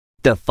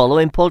The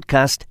following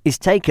podcast is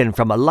taken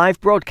from a live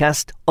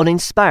broadcast on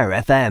Inspire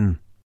FM.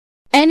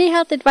 Any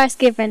health advice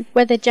given,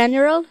 whether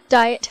general,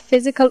 diet,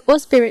 physical or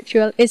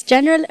spiritual, is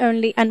general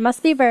only and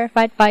must be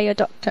verified by your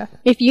doctor.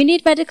 If you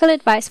need medical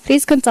advice,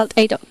 please consult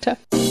a doctor.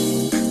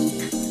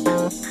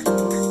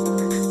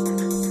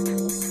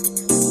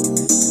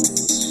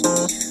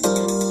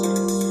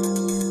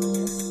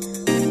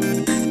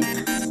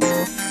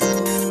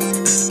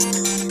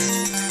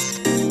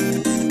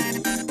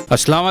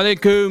 Assalamu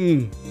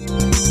alaikum.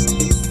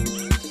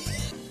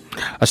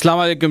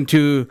 Assalamu alaikum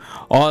to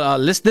all our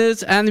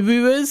listeners and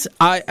viewers.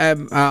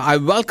 I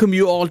welcome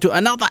you all to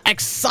another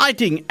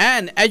exciting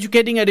and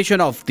educating edition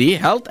of the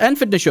Health and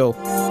Fitness Show.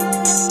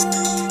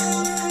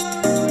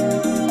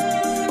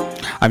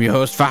 I'm your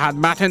host Fahad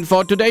Matin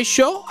for today's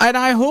show, and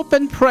I hope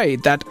and pray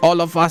that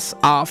all of us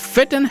are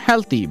fit and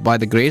healthy by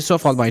the grace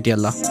of Almighty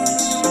Allah.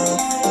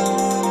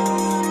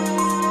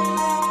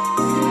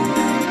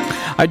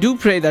 I do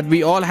pray that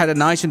we all had a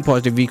nice and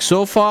positive week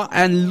so far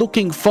and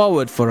looking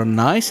forward for a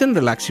nice and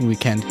relaxing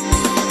weekend.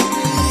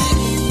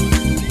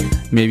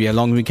 Maybe a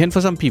long weekend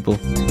for some people.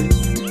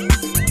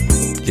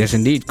 Yes,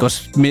 indeed,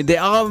 because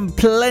there are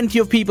plenty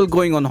of people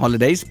going on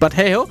holidays, but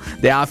hey-ho,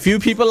 there are a few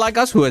people like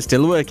us who are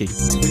still working.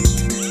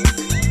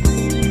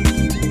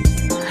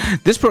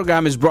 This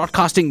program is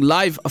broadcasting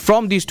live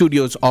from the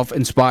studios of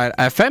Inspire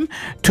FM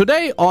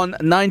today on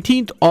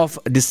 19th of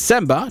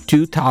December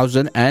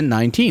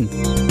 2019.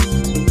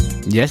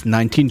 Yes,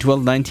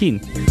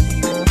 1912-19.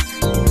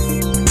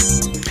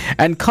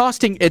 And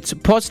casting its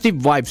positive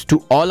vibes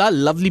to all our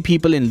lovely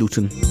people in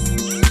Luton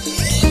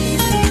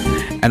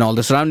and all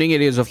the surrounding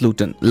areas of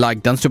Luton,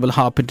 like Dunstable,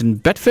 Harpenden,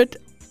 Bedford.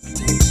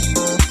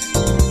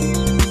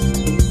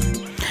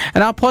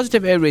 And our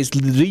positive air is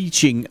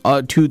reaching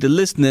to the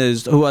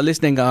listeners who are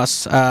listening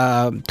us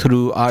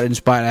through our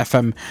Inspire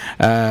FM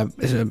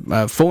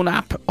phone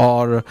app,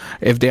 or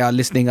if they are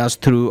listening us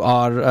through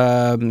our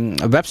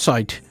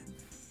website.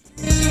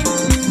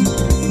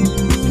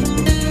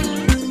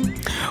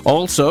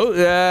 Also,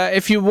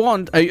 if you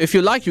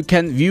like, you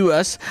can view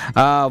us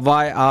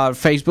via our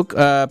Facebook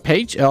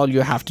page. All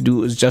you have to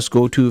do is just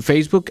go to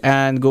Facebook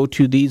and go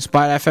to the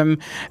Inspire FM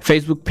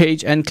Facebook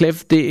page and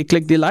click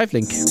the live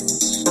link.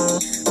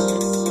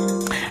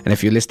 And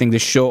if you're listening to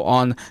this show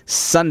on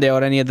Sunday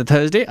or any other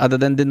Thursday other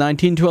than the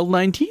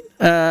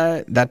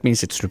 19-12-19, that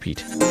means it's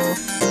repeat.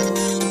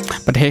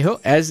 But hey ho,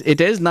 as it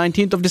is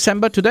 19th of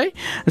December today,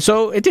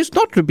 so it is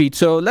not repeat.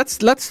 So let's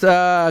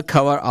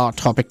cover our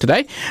topic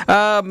today.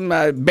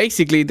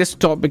 Basically, this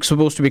topic is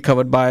supposed to be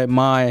covered by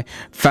my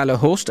fellow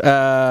host,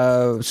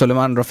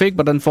 Sulaiman Rafiq,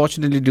 but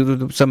unfortunately, due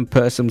to some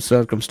personal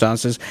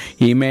circumstances,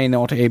 he may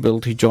not be able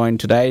to join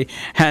today.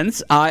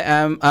 Hence, I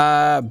am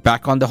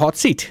back on the hot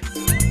seat.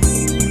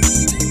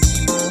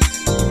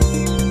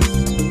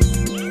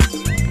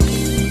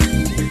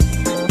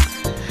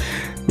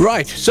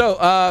 Right, so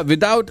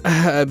without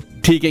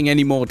taking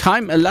any more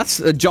time, let's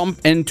jump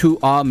into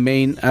our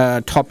main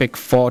topic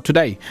for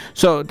today.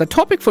 So the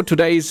topic for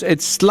today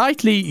it's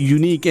slightly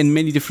unique in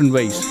many different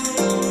ways.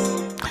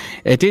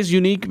 It is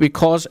unique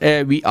because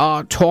we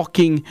are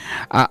talking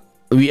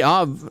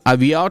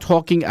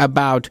talking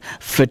about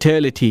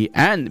fertility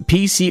and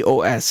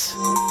PCOS.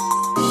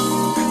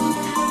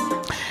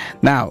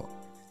 Now,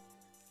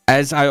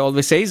 as I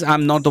always say,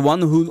 I'm not the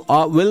one who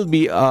will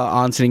be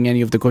answering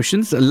any of the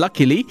questions.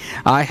 Luckily,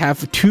 I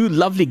have two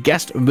lovely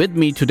guests with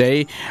me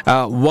today,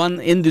 one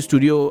in the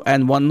studio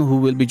and one who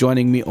will be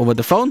joining me over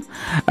the phone.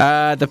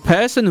 The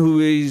person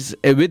who is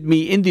with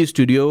me in the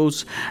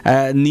studios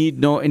need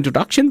no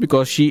introduction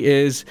because she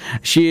is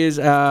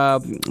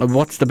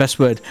what's the best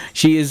word?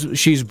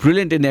 She's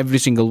brilliant in every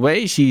single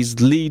way. She's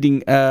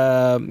leading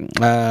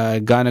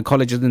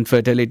gynecology and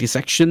fertility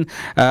section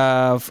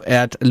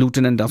at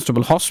Luton and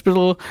Dunstable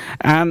Hospital.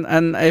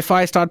 And if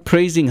I start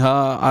praising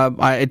her,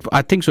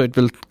 I think so it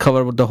will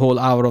cover the whole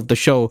hour of the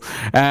show.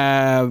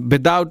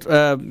 Without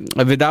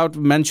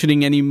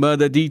mentioning any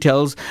further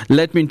details,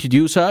 let me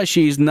introduce her.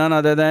 She is none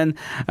other than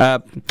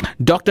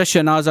Dr.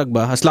 Shahnaz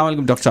Akbar. Assalamu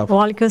alaikum, Dr. Saab.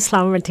 Wa alaikum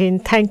assalam, Martin.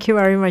 Thank you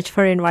very much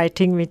for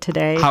inviting me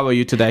today. How are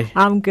you today?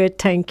 I'm good,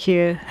 thank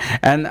you.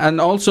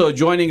 And also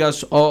joining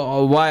us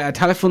via a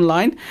telephone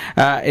line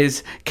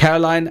is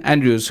Caroline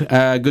Andrews.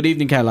 Good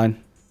evening,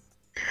 Caroline.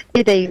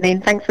 Good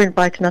evening. Thanks for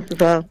inviting us as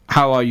well.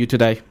 How are you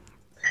today?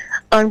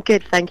 I'm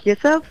good, thank you.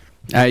 Yourself?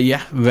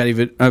 Yeah, very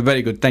good.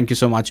 Very good. Thank you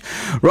so much.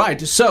 Right.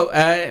 So,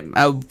 as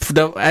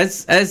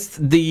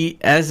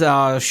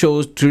our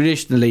shows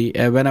traditionally,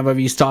 whenever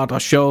we start our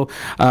show,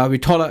 we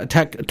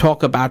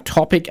talk about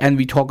topic and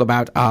we talk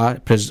about our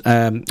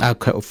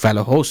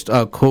fellow host,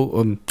 our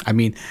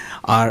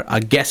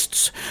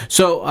guests.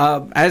 So,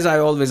 as I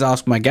always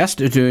ask my guests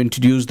to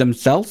introduce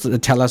themselves,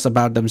 tell us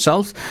about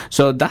themselves.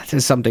 So that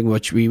is something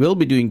which we will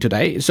be doing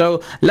today.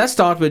 So let's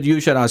start with you,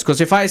 Shahnaz, because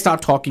if I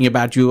start talking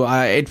about you,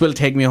 it will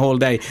take me a whole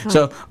day.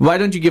 So why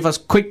don't you give us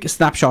a quick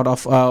snapshot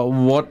of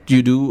what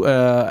you do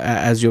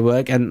as your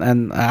work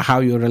and how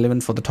you're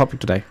relevant for the topic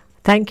today?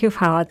 Thank you,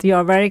 Fahad. You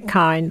are very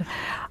kind.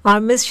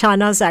 I'm Ms.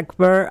 Shahnaz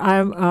Akbar.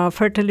 I'm a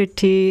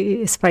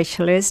fertility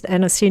specialist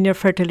and a senior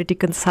fertility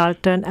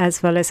consultant,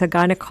 as well as a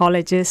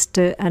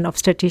gynecologist, an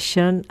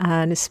obstetrician,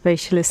 and a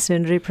specialist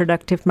in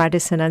reproductive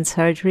medicine and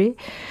surgery.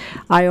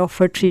 I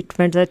offer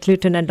treatments at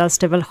Luton and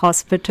Dunstable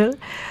Hospital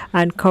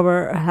and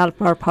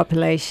help our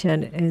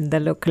population in the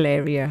local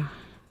area.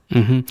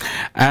 Mm-hmm.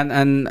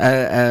 And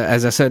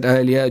as I said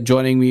earlier,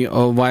 joining me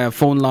via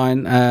phone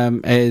line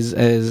is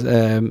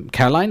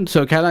Caroline.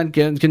 So Caroline,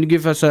 can you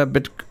give us a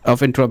bit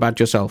of intro about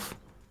yourself?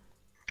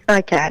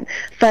 I can.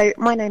 So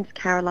my name's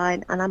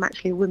Caroline, and I'm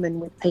actually a woman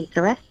with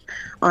PCOS.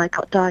 I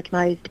got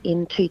diagnosed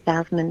in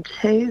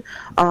 2002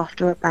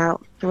 after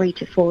about 3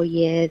 to 4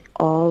 years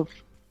of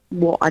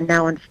what I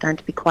now understand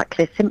to be quite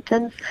clear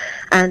symptoms,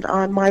 and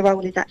my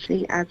role is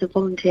actually as a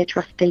volunteer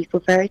trustee for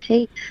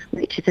Verity,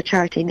 which is a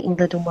charity in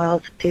England and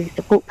Wales to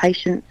support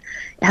patients,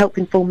 help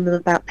inform them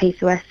about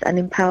PCOS and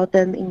empower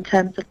them in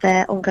terms of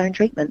their ongoing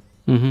treatment.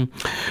 Mm-hmm.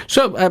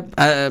 So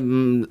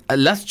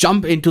let's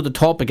jump into the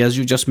topic, as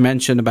you just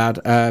mentioned about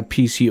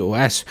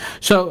PCOS.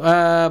 So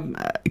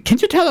can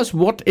you tell us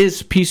what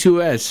is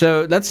PCOS?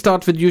 So let's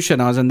start with you,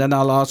 Shahnaz, and then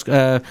I'll ask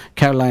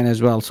Caroline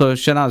as well. So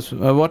Shahnaz,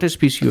 what is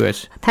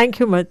PCOS? Thank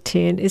you,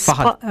 Martin. It's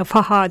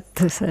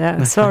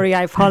Fahad. Sorry,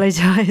 I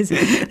apologize.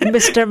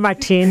 Mr.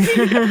 Martin.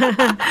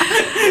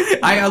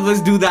 I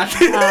always do that.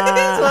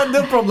 So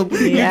no problem.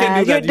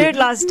 Yeah, you did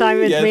last time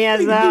with me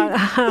as well.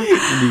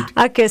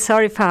 Okay,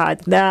 sorry,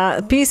 Fahad.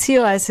 The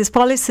PCOS is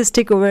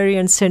polycystic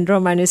ovarian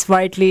syndrome and is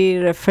widely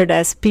referred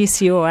as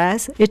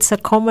PCOS. It's a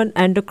common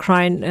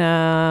endocrine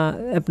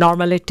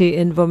abnormality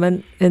in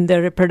women in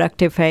their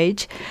reproductive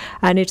age,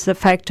 and it's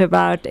affect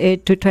about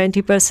 8 to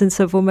 20%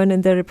 of women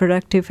in their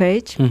reproductive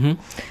age. Mm-hmm.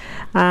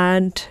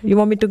 And you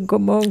want me to go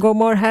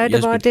more ahead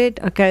about it?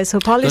 Okay, so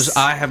because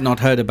I have not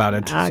heard about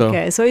it.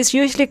 Okay, so it's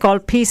usually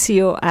called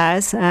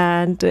PCOS,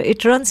 and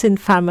it runs in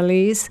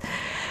families.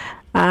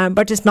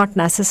 But it's not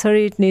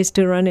necessary. It needs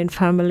to run in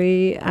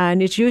family, and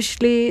it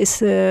usually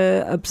is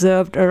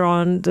observed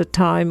around the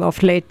time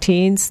of late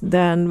teens,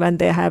 then when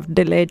they have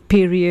delayed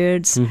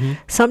periods. Mm-hmm.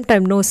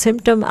 Sometimes no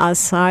symptom as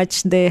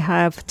such. They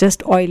have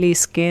just oily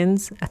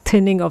skins,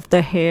 thinning of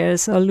the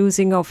hairs or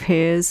losing of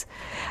hairs,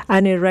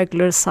 and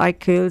irregular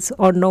cycles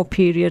or no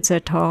periods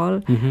at all.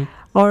 Mm-hmm.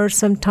 Or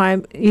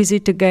sometimes easy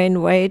to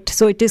gain weight.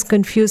 So it is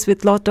confused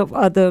with lot of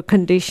other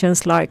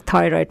conditions like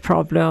thyroid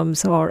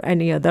problems or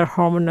any other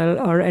hormonal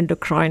or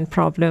endocrine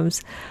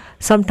problems.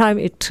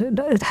 Sometimes it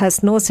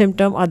has no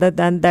symptom other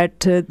than that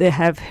they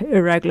have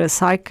irregular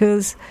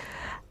cycles,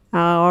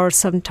 or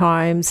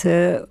sometimes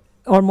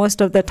or most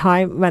of the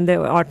time when they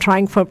are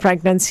trying for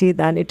pregnancy,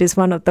 then it is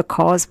one of the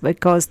cause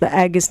because the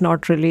egg is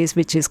not released,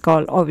 which is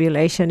called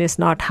ovulation, is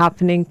not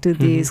happening to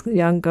these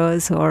young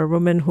girls or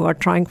women who are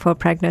trying for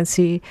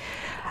pregnancy.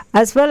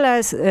 As well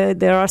as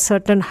there are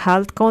certain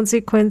health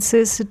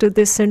consequences to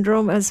this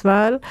syndrome as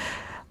well,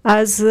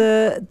 as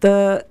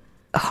the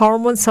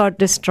hormones are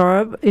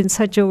disturbed in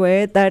such a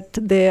way that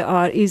they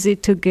are easy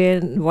to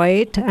gain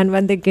weight, and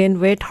when they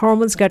gain weight,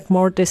 hormones get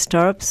more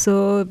disturbed.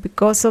 So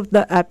because of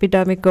the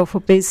epidemic of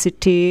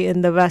obesity in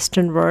the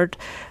Western world,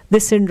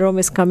 this syndrome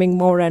is coming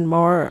more and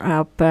more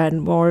up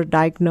and more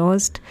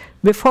diagnosed.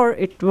 Before,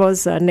 it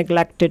was a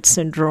neglected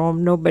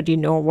syndrome. Nobody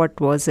knew what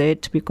was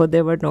it because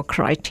there were no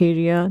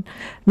criteria.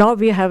 Now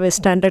we have a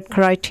standard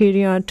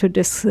criteria to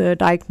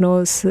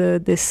diagnose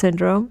this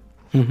syndrome.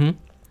 Mm-hmm.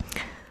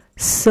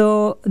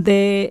 So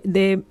they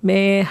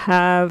may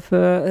have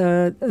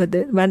when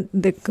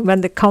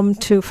they come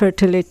to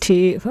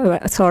fertility,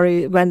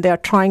 when they are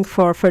trying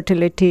for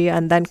fertility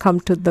and then come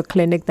to the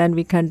clinic, then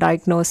we can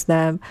diagnose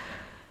them.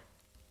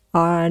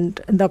 And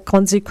the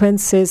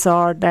consequences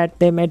are that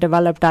they may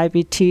develop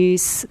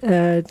diabetes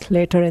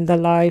later in the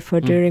life or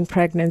during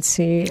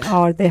pregnancy,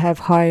 or they have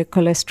high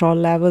cholesterol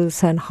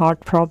levels and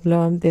heart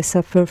problem. They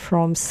suffer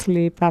from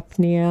sleep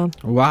apnea.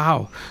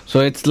 Wow! So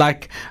it's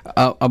like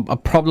a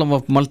problem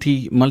of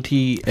multi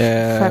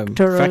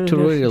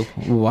factorial.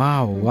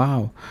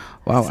 Wow!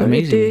 So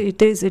amazing!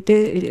 It is.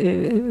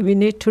 We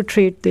need to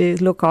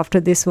look after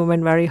this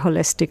woman very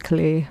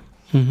holistically.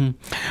 Mm-hmm.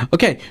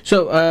 Okay,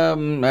 so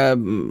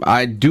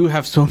I do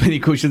have so many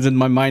questions in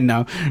my mind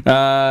now.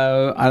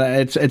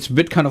 It's a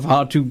bit kind of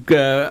hard to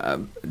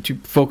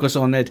focus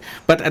on it,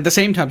 but at the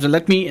same time, so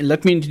let me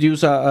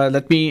introduce.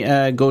 Let me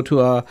go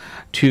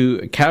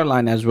to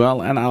Caroline as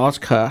well, and I'll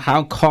ask her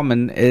how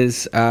common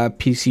is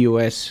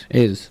PCOS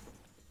is.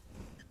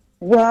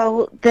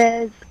 Well,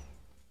 there's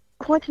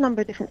quite a number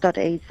of different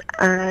studies,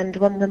 and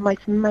one of the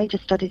most major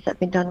studies that have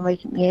been done in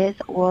recent years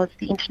was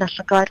the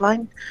International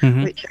Guidelines,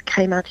 which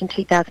came out in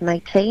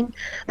 2018.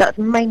 That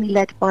was mainly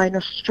led by an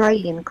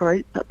Australian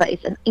group, but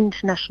it's an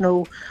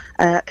international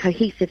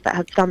cohesive that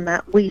has done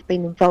that. We've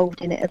been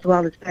involved in it as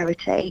well as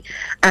Verity,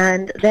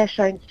 and they're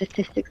showing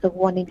statistics of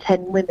 1 in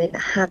 10 women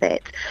have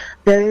it.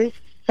 There is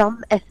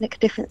some ethnic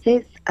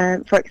differences.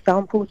 For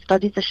example,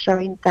 studies are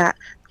showing that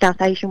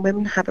South Asian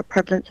women have a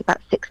prevalence about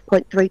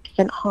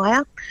 6.3%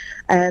 higher,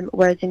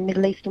 whereas in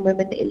Middle Eastern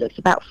women it looks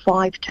about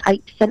 5 to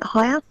 8%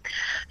 higher.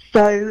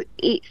 So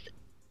it's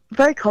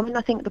very common.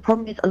 I think the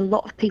problem is a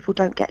lot of people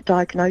don't get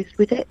diagnosed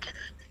with it,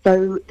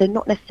 so they're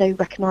not necessarily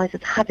recognised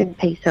as having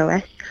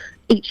PCOS.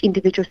 Each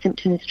individual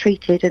symptom is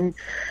treated, and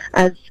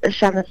as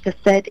Shannon's just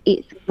said,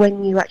 it's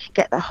when you actually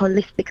get that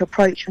holistic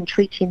approach from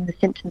treating the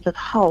symptoms as a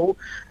whole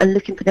and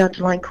looking for the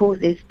underlying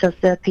causes, does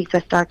the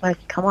PCOS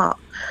diagnosis come up.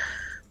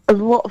 A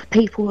lot of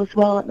people as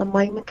well at the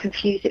moment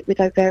confuse it with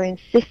ovarian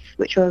cysts,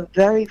 which are a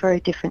very, very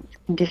different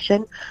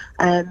condition,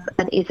 and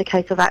it is a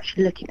case of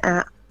actually looking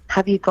at,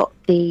 have you got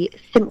the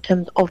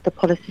symptoms of the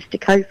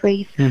polycystic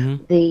ovaries,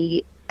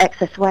 the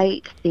excess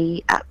weight,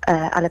 the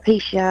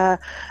alopecia,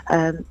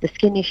 the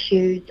skin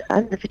issues,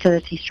 and the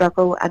fertility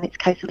struggle, and it's a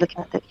case of looking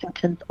at those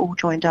symptoms all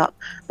joined up.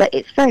 But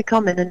it's very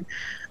common, and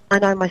I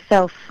know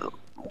myself,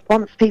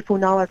 once people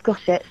know I've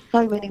got it,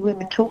 so many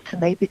women talk to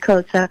me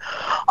because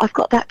I've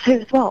got that too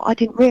as well. I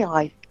didn't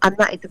realise, and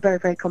that is a very,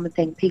 very common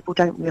thing. People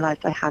don't realise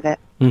they have it.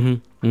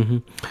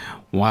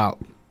 Wow.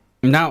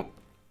 Now,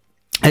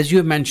 as you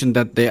have mentioned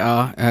that there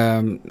are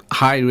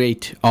high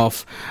rate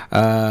of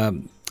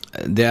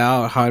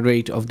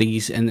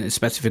these in a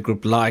specific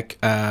group like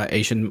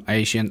Asian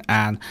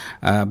and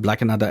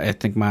black and other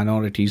ethnic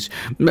minorities.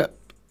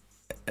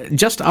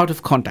 Just out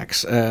of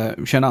context,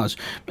 Shahnaz,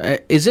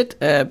 is it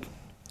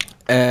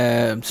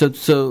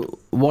so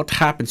what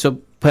happens? So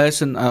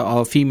person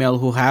or female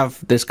who have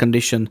this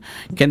condition,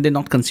 can they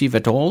not conceive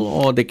at all,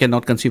 or they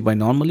cannot conceive by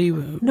normally?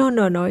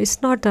 No.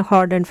 It's not a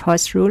hard and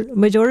fast rule.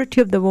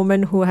 Majority of the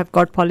women who have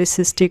got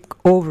polycystic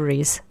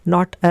ovaries,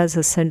 not as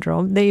a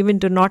syndrome, they even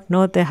do not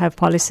know they have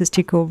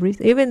polycystic ovaries.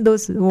 Even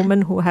those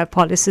women who have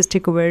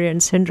polycystic ovarian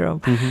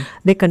syndrome,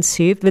 they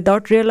conceive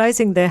without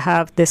realizing they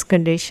have this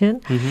condition.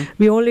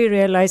 We only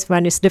realize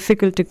when it's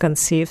difficult to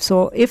conceive.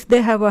 So if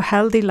they have a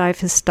healthy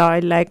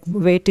lifestyle, like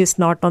weight is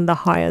not on the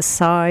higher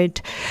side,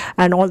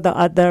 and all the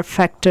other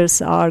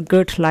factors are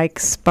good, like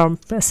sperm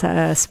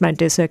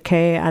cement is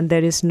okay, and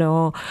there is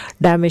no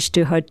damage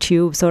to her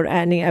tubes or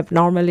any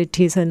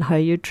abnormalities in her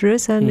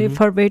uterus, and if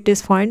her weight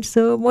is fine,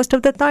 so most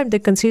of the time they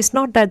conceive. It's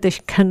not that they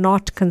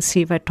cannot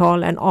conceive at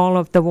all, and all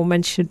of the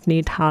women should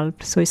need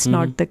help. So it's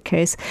not the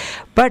case.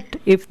 But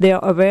if they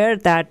are aware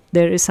that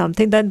there is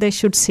something, then they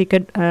should seek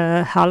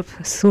help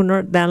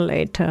sooner than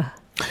later.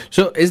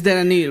 So is there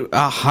any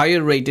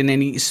higher rate in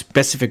any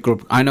specific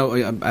group? I know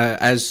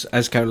as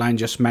Caroline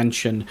just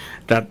mentioned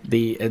that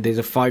there's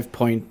a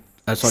 6%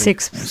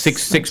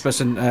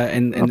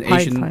 in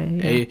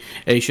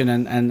Asian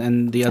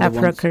and the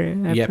other ones.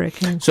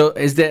 African. So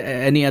is there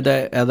any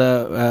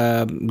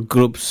other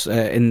groups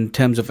in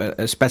terms of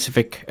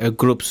specific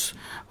groups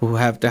who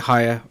have the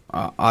higher?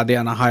 Are they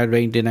on a higher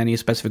rate in any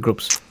specific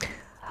groups?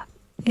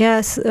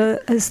 Yes,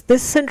 as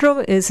this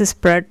syndrome is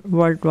spread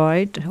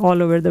worldwide,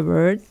 all over the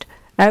world.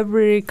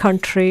 Every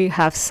country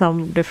has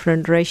some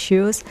different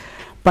ratios,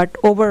 but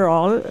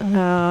overall,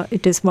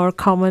 it is more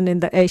common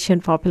in the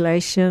Asian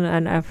population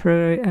and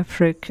African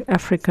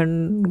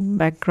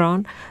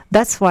background.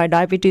 That's why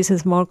diabetes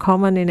is more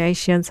common in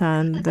Asians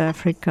and the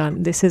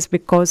African. This is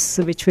because,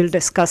 which we'll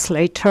discuss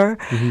later,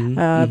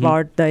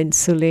 about the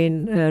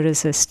insulin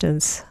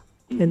resistance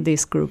in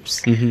these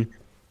groups.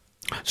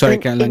 Sorry,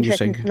 Caroline, you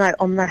saying. Interesting to note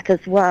on that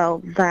as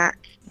well, that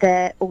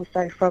there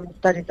also, from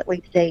studies that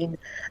we've seen,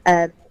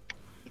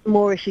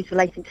 more issues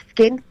relating to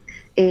skin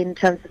in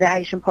terms of the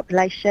Asian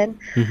population.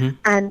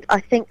 And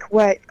I think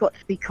where it's got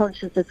to be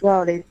conscious as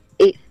well is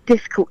it's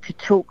difficult to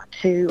talk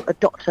to a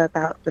doctor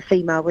about the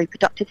female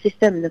reproductive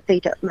system and the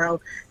female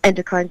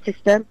endocrine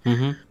system.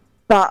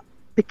 But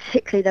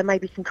particularly there may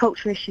be some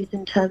cultural issues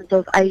in terms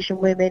of Asian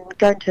women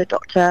going to a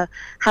doctor,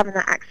 having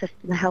that access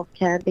to the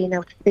healthcare and being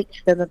able to speak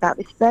to them about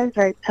this very,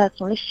 very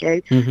personal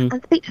issue and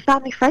speak to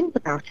family friends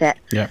about it.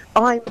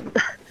 I'm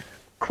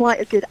quite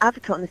a good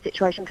advocate on the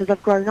situation because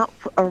I've grown up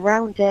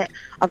around it.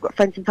 I've got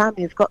friends and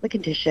family who've got the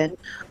condition,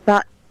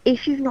 but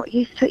if you're not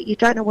used to it, you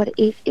don't know what it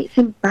is, it's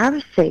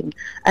embarrassing.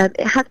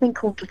 It has been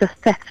called the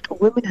theft of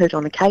womanhood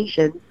on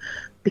occasion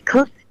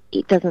because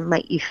it doesn't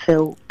make you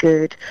feel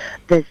good.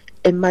 There's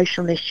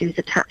emotional issues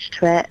attached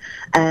to it.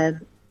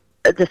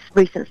 This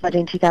recent study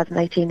in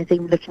 2018 is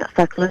even looking at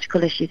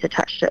psychological issues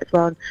attached to it as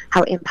well, and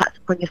how it impacts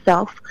upon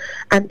yourself,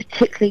 and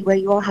particularly where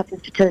you are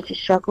having fertility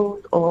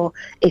struggles, or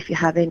if you're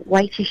having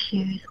weight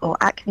issues or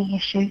acne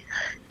issues,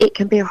 it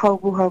can be a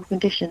horrible, horrible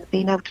condition.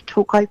 Being able to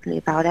talk openly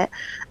about it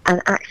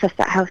and access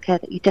that healthcare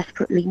that you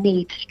desperately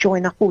need to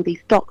join up all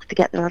these docs to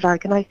get the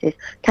diagnosis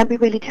can be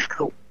really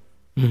difficult.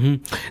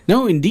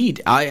 No,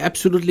 indeed, I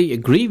absolutely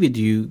agree with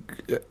you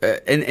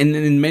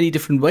in many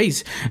different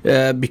ways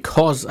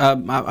because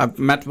I've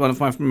met one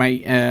of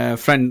my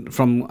friend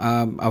from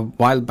a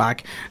while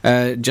back.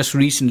 Just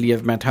recently,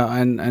 I've met her,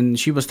 and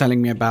she was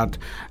telling me about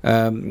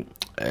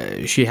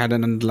she had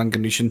an underlying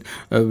condition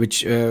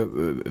which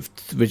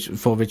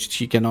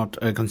she cannot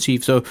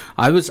conceive. So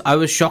I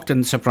was shocked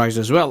and surprised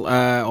as well,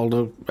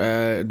 although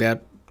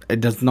that. It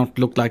does not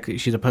look like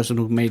she's a person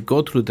who may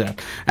go through that.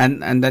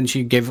 And then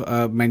she gave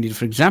many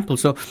different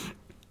examples. So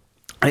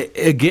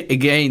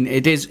again,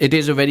 it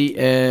is a very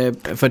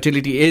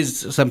fertility is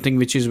something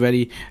which is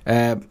very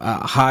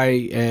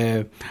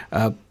high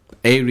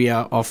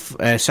area of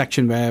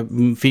section where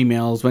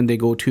females, when they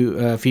go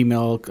to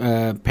female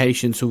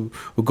patients who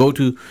go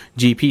to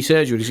GP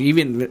surgeries,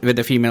 even with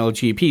the female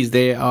GPs,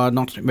 they are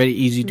not very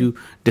easy to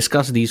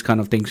discuss these kind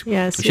of things.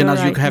 Yes, Shahnaz,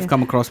 right, you have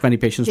come across many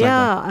patients like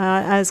that.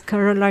 Yeah, as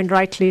Caroline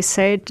rightly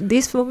said,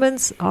 these women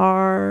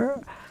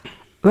are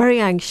very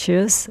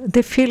anxious.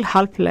 They feel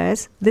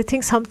helpless. They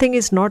think something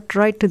is not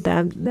right to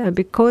them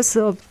because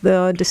of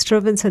the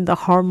disturbance in the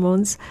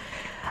hormones.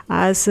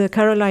 As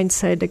Caroline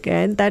said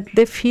again, that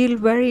they feel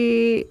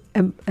very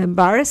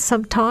embarrassed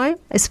sometimes,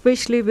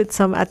 especially with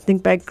some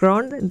ethnic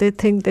background. They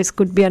think this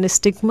could be a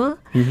stigma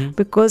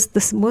because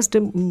the most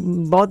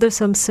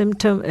bothersome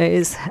symptom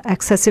is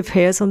excessive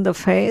hairs on the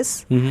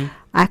face,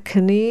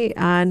 acne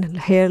and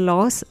hair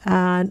loss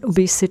and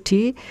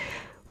obesity,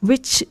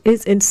 which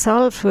is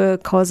itself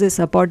causes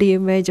a body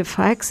image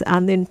effects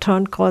and in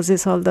turn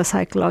causes all the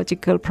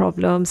psychological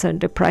problems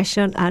and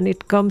depression, and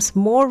it comes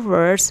more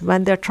worse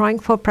when they're trying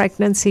for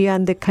pregnancy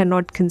and they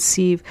cannot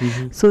conceive.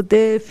 So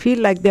they feel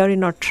like they're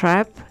in a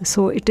trap.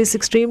 So it is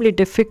extremely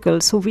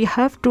difficult. So we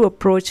have to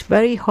approach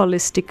very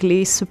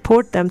holistically,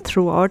 support them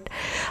throughout.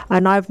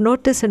 And I've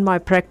noticed in my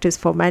practice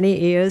for many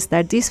years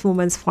that these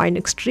women find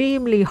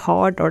extremely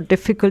hard or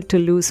difficult to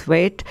lose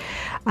weight.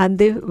 And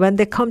when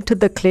they come to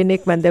the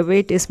clinic, when their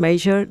weight is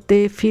measured,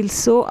 they feel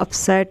so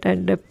upset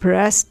and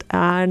depressed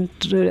and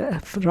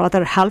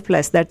rather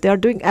helpless that they are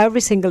doing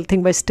every single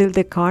thing but still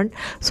they can't.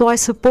 So I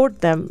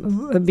support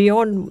them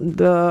beyond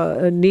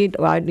the need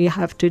I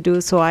have to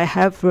do. So I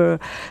have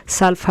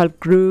self-help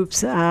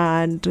groups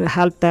and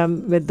help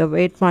them with the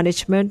weight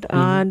management.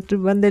 And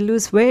when they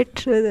lose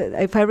weight,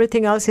 if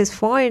everything else is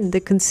fine, they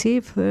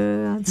conceive.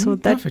 So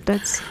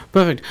that's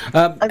perfect.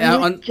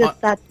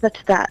 Just add to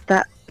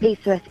that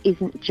PCOS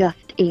isn't just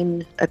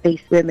in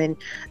obese women.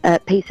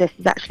 PCOS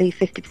is actually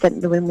 50%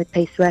 of the women with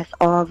PCOS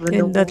are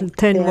in the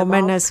thin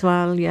women as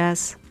well.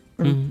 Yes.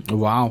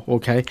 Wow.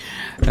 Okay.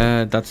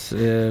 That's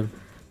so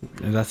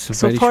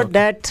very for shocking.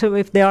 That,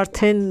 if they are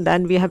thin,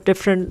 then we have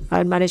different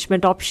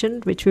management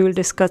option, which we will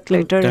discuss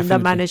later in the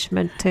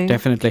management thing.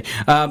 Definitely.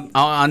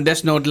 On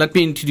this note, let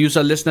me introduce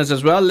our listeners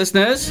as well.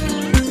 Listeners,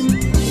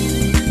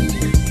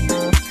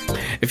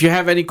 if you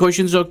have any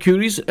questions or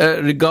queries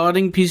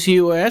regarding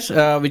PCOS,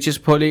 which is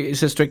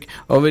polycystic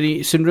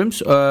ovarian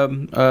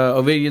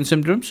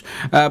syndromes,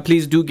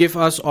 please do give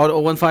us on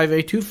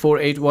 01582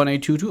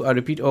 481822. I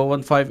repeat,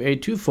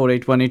 01582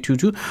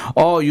 481822.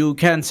 Or you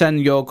can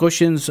send your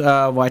questions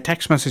via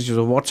text messages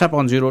or WhatsApp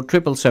on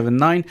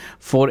 07779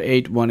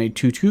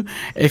 481822.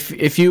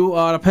 If you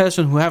are a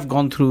person who have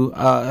gone through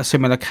a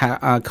similar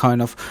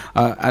kind of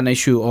an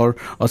issue or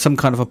some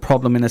kind of a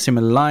problem in a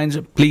similar lines,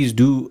 please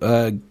do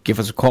give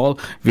us a call.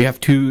 We have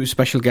two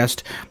special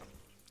guests,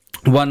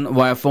 one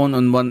via phone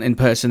and one in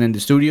person in the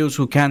studios,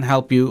 who can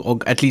help you or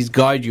at least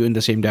guide you in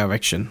the same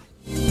direction.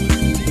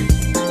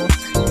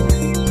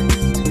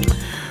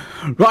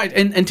 Right.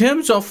 In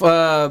terms of,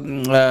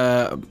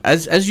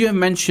 as you have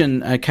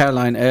mentioned,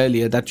 Caroline,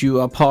 earlier, that you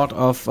are part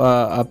of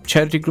a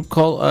charity group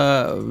called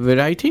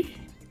Verity?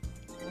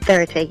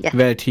 Verity, yes.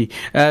 Verity.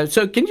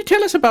 So can you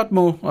tell us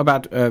more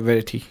about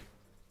Verity?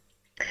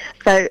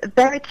 So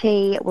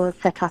Verity was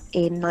set up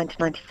in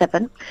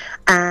 1997,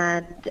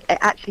 and it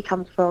actually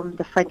comes from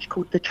the French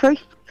called The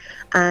Truth,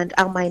 and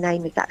our main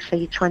aim is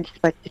actually trying to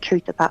spread the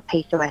truth about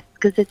PCOS,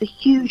 because there's a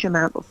huge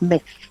amount of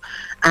myths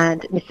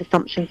and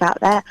misassumptions out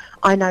there.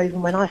 I know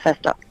even when I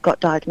first got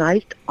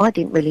diagnosed, I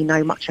didn't really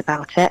know much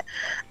about it,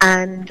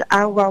 and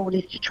our role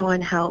is to try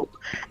and help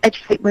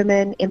educate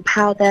women,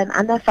 empower them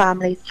and their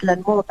families to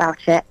learn more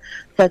about it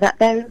so that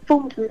they're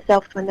informed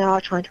themselves when they are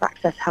trying to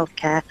access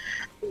healthcare.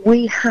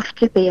 We have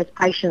to be, as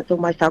patients,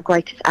 almost our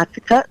greatest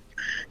advocates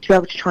to be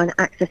able to try and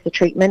access the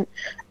treatment.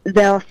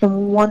 There are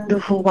some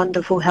wonderful,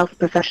 wonderful health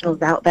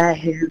professionals out there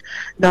who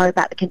know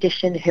about the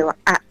condition, who are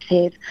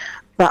active,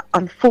 but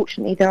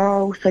unfortunately there are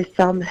also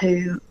some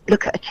who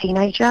look at a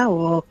teenager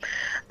or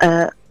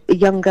a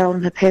young girl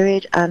on her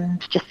period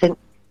and just think,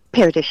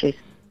 period issues,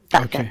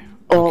 that's it.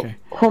 Or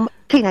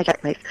teenage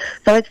acne.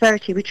 So as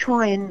Verity, we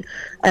try and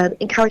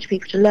encourage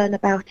people to learn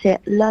about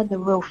it, learn the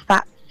real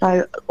facts.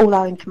 So all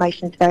our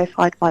information is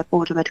verified by a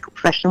board of medical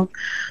professionals,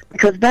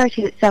 because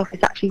Verity itself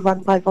is actually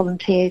run by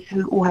volunteers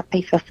who all have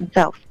PCOS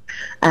themselves,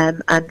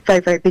 and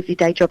very, very busy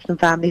day jobs and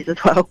families as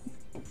well.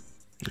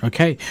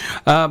 Okay.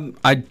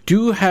 I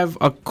do have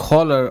a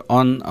caller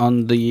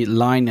on the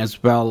line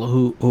as well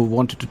who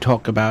wanted to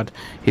talk about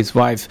his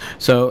wife.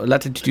 So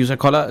let's introduce our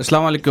caller.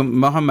 Assalamu alaikum,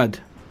 Mohammed,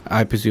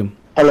 I presume.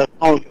 Hello.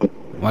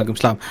 Walaikum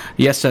salam.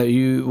 Yes, sir,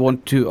 you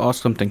want to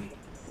ask something?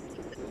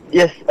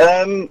 Yes.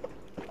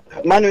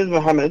 My name is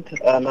Mohammed,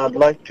 and I'd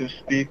like to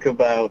speak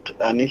about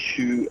an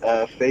issue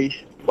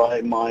faced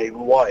by my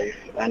wife,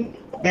 and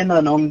it's been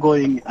an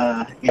ongoing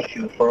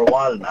issue for a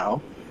while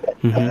now.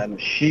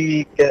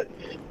 She gets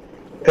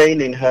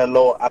pain in her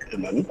lower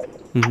abdomen,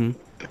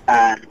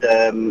 and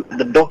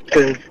the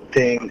doctors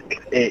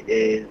think it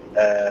is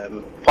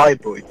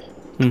fibroids.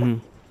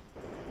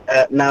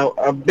 Now,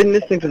 I've been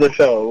listening to the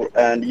show,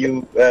 and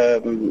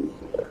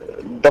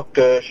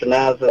Dr.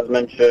 Shahnaz has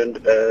mentioned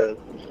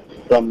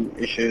some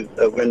issues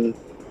when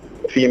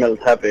females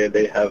have it.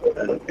 They have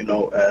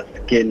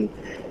skin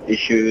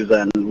issues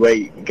and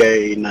weight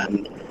gain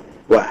and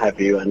what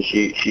have you. And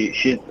she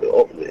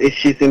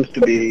seems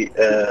to be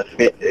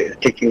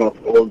ticking off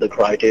all the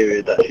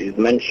criteria that she's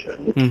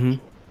mentioned. Mm-hmm.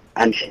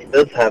 And she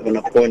does have an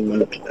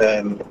appointment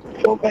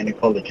for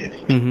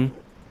gynecologist. Mm-hmm.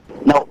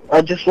 Now,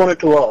 I just wanted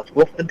to ask,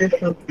 what's the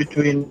difference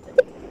between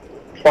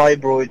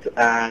fibroids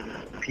and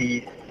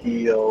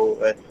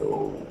PCOS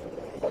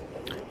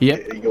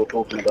you're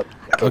talking about?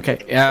 Okay.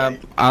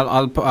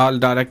 I'll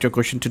direct your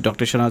question to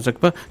Dr. Shahnaz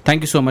Akbar.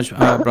 Thank you so much,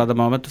 Brother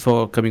Mohammed,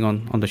 for coming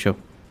on the show.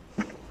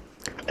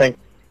 Thank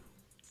you.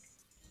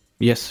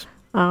 Yes.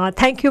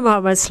 Thank you,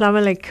 Mohammed.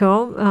 Assalamu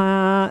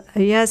alaikum.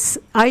 Yes,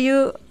 are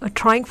you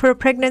trying for a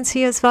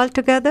pregnancy as well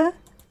together?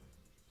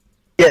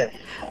 Yes.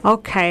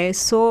 Okay,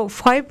 so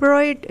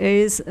fibroid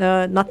is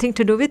nothing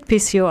to do with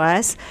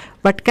PCOS,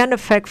 but can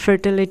affect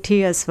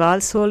fertility as well.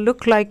 So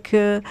look like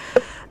the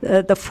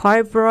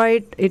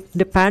fibroid, it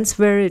depends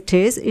where it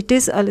is. It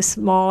is a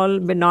small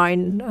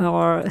benign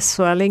or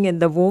swelling in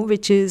the womb,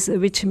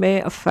 which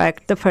may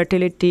affect the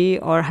fertility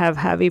or have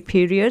heavy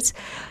periods.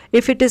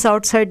 If it is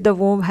outside the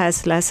womb,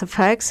 has less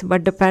effects,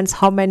 but depends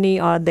how many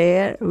are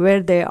there, where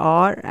they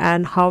are,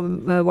 and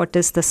what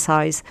is the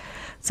size.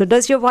 So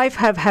does your wife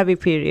have heavy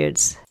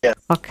periods? Yeah.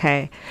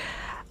 Okay.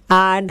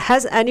 And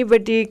has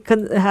anybody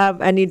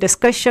have any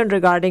discussion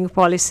regarding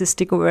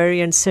polycystic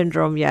ovarian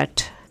syndrome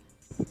yet?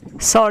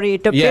 Sorry,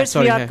 it appears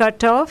we are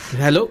cut off.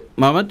 Hello,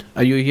 Mohammed,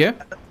 are you here?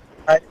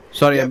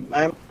 Sorry,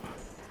 I'm.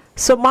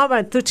 So,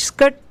 Mohammed,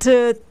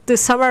 to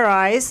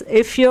summarize,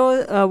 if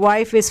your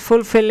wife is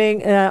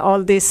fulfilling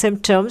all these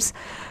symptoms,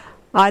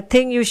 I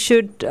think you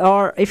should,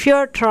 or if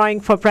you're trying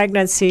for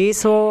pregnancy,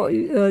 so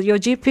your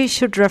GP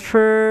should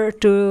refer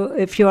to,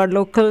 if you are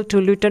local, to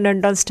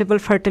Lieutenant Dunstable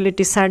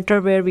Fertility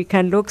Center, where we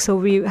can look. So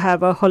we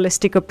have a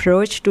holistic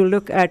approach to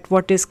look at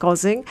what is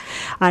causing,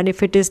 and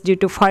if it is due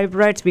to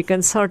fibroids, we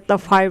can sort the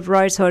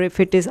fibroids, or if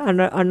it is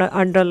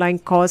underlying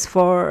cause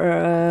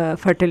for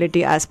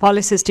fertility as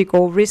polycystic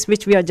ovaries,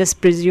 which we are just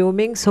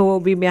presuming. So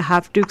we may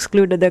have to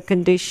exclude other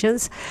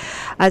conditions,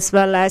 as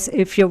well as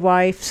if your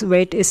wife's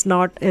weight is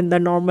not in the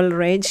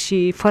normal range,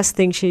 first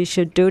thing she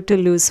should do to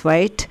lose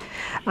weight,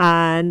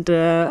 and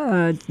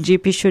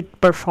GP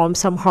should perform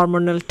some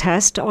hormonal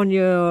test on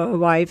your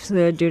wife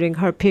during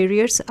her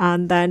periods,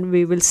 and then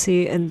we will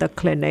see in the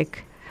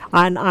clinic.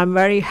 And I'm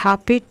very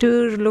happy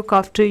to look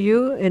after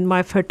you in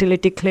my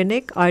fertility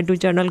clinic. I do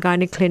general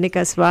gynae clinic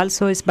as well,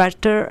 so it's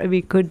better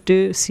we could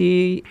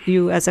see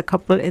you as a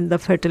couple in the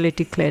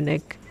fertility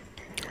clinic.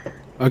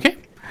 Okay.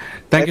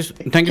 Thank you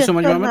so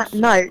much, Mohammed.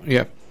 No.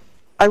 Yeah.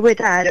 I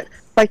would add,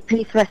 both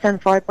PCOS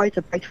and fibroids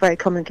are both very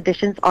common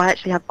conditions. I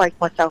actually have both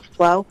myself as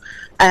well.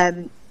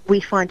 We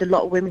find a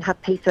lot of women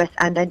have PCOS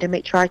and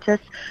endometritis.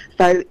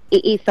 So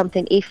it is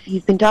something, if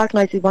you've been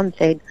diagnosed with one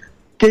thing,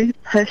 do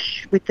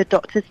push with the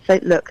doctors. So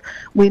look,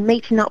 we're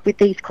meeting up with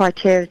these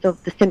criteria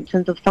of the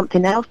symptoms of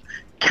something else.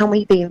 Can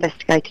we be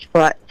investigated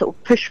for it? Sort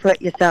of push for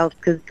it yourselves,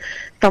 because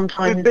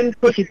sometimes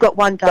if you've got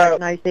one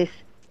diagnosis,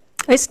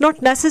 it's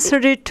not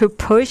necessary to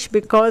push,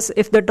 because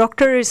if the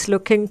doctor is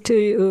looking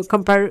to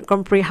compare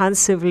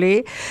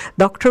comprehensively,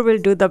 doctor will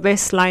do the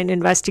baseline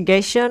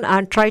investigation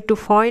and try to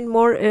find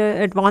more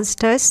advanced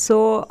tests.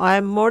 So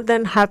I'm more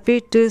than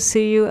happy to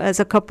see you as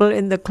a couple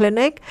in the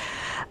clinic,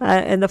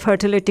 in the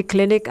fertility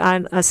clinic,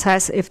 and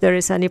assess if there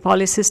is any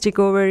polycystic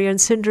ovarian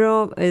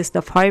syndrome, is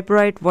the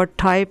fibroid, what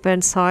type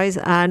and size,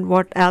 and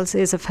what else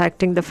is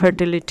affecting the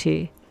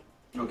fertility.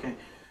 Okay.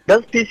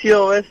 Does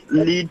PCOS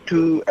lead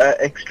to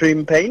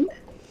extreme pain?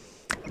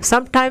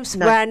 Sometimes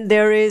when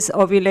there is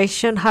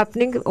ovulation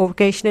happening,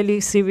 occasionally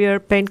severe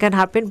pain can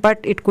happen, but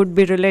it could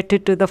be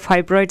related to the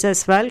fibroids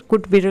as well,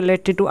 could be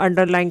related to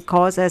underlying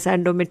cause as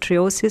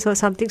endometriosis or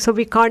something. So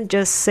we can't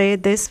just say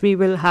this, we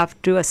will have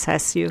to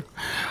assess you.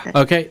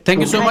 Okay, thank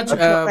you so much,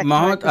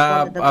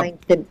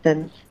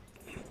 Mohammed.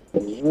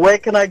 Where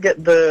can I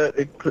get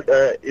the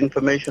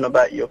information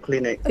about your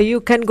clinic? You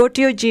can go to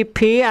your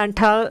GP and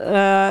tell,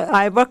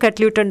 I work at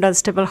Lieutenant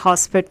Dunstable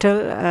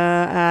Hospital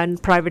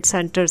and private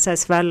centers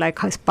as well, like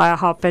Spire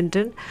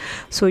Harpenden.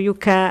 So you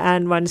can,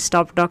 and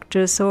one-stop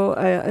doctor. So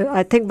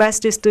I think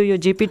best is to your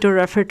GP to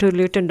refer to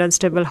Lieutenant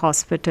Dunstable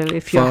Hospital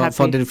if you're happy.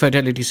 For the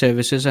fertility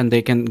services, and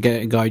they can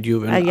guide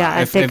you. And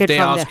if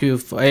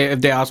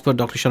they ask for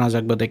Dr. Shahnaz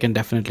Akbar, they can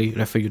definitely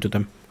refer you to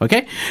them.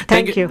 Okay?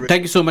 Thank you.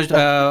 Thank you so much,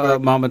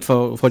 Mohammed,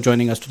 for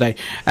joining us today.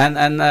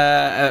 And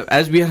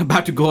as we are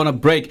about to go on a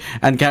break,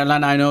 and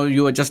Caroline, I know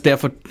you were just there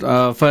for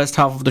first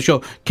half of the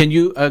show. Can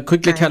you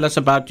quickly tell us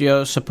about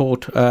your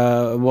support,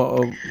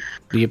 the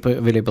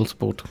available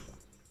support?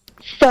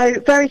 So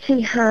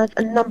Verity has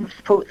a number of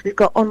supports. We've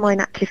got online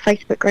active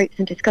Facebook groups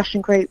and discussion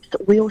groups.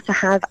 We also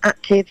have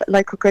active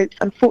local groups.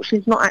 Unfortunately,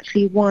 there's not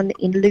actually one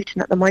in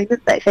Luton at the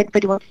moment, but if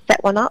anybody wants to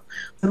set one up,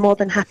 we're more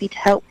than happy to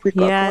help. We've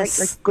got a great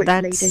local group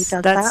leader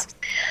who does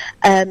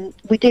that.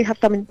 We do have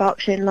some in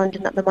Berkshire and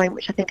London at the moment,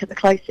 which I think are the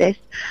closest.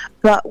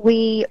 But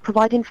we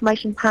provide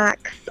information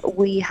packs.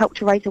 We help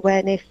to raise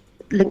awareness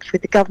links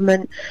with the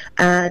government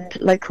and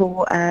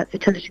local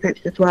fertility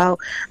groups as well.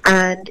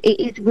 And it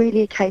is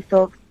really a case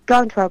of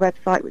going to our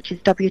website, which is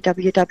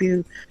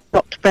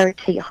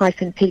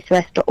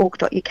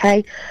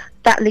www.verity-pcos.org.uk.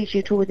 That leads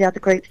you to all the other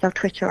groups, our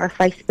Twitter, our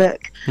Facebook,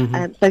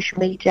 social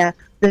media.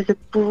 There's a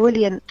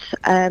brilliant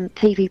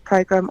TV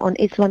programme on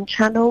Islam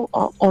Channel,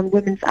 on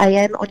Women's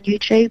AM on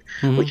YouTube,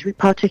 which we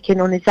partake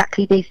in on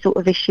exactly these sort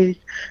of issues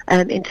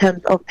in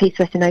terms of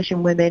PCOS in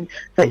Asian women.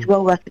 So it's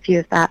well worth a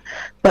view of that.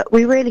 But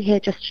we're really here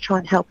just to try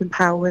and help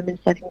empower women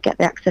so they can get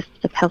the access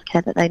to the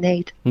healthcare that they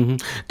need.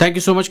 Thank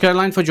you so much,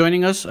 Caroline, for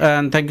joining us,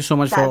 and thank you so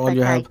much for all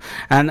your help.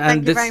 And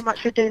thank you very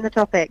much for doing the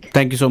topic.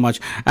 Thank you so much.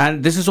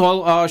 And this is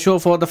all our show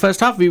for the first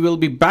half. We will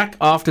be back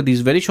after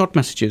these very short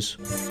messages.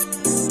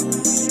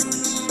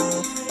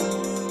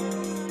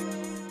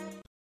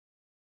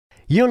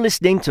 You're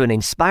listening to an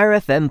Inspire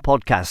FM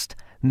podcast,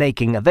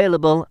 making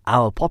available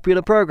our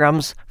popular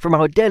programs from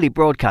our daily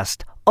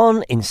broadcast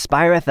on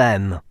Inspire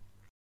FM.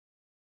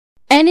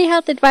 Any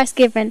health advice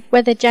given,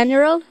 whether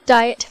general,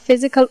 diet,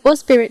 physical or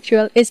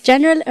spiritual, is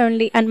general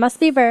only and must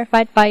be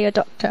verified by your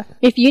doctor.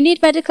 If you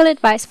need medical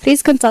advice,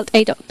 please consult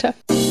a doctor.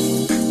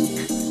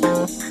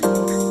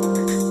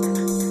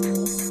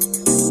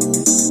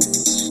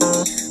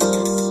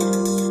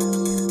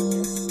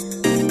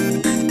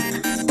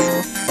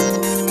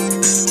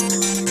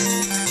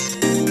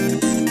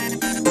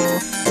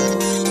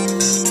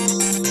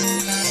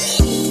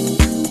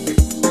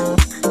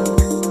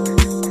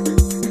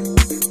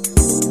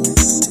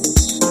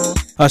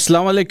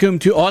 Assalamu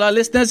alaikum to all our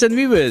listeners and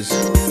viewers.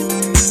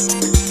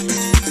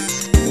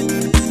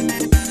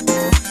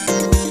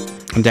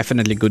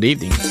 Definitely good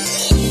evening.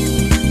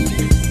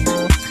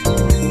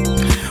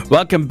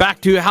 Welcome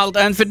back to Health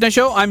and Fitness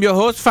Show. I'm your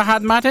host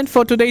Fahad Matin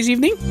for today's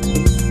evening.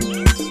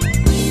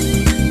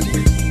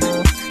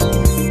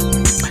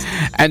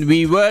 And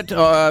we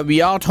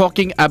are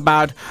talking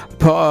about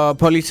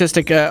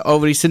polycystic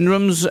ovary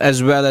syndromes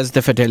as well as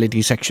the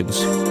fertility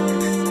sections.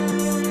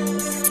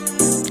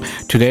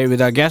 Today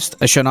with our guest,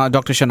 Dr.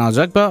 Shahnaz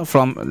Akbar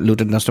from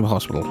Luton Dunstable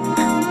Hospital.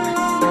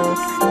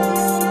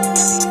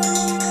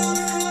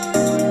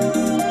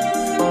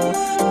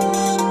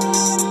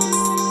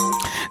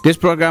 This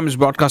program is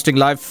broadcasting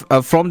live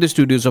from the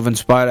studios of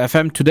Inspire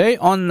FM today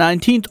on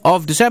 19th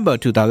of December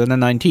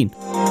 2019.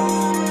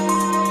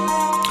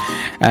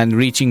 And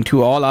reaching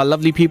to all our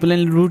lovely people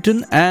in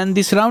Luton and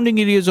the surrounding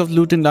areas of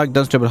Luton like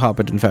Dunstable,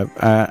 Harpeth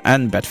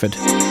and Bedford,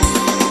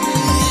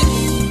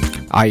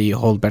 i.e.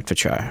 whole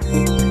Bedfordshire.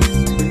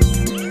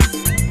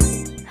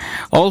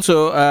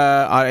 Also,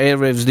 our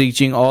airwaves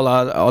reaching all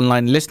our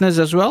online listeners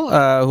as well,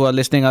 who are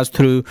listening us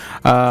through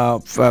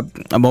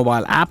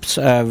mobile apps,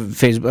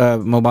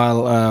 Facebook,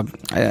 mobile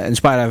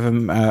Inspire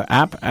FM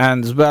app,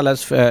 and as well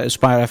as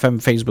Inspire FM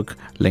Facebook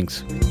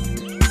links.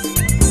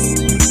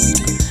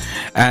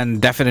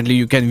 And definitely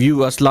you can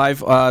view us live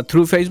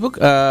through Facebook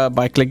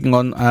by clicking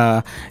on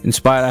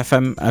Inspire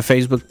FM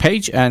Facebook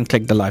page and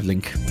click the live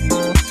link.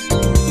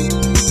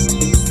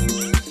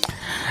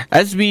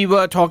 As we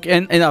were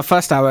talking in our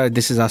first hour,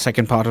 this is our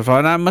second part of it,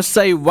 and I must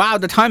say, wow,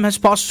 the time has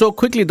passed so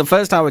quickly. The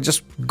first hour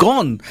just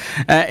gone.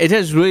 It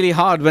is really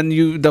hard when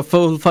the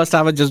full first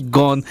hour just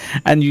gone,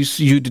 and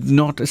you did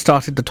not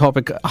started the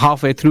topic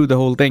halfway through the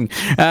whole thing.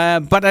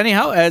 But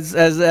anyhow, as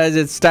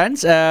it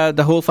stands,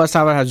 the whole first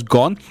hour has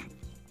gone.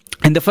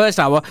 In the first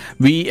hour,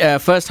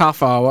 first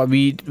half hour,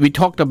 we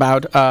talked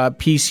about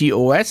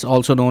PCOS,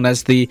 also known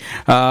as the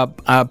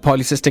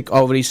polycystic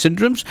ovary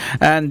syndromes,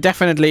 and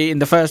definitely in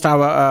the first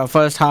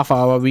half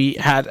hour, we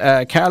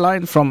had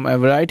Caroline from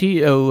Verity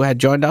who had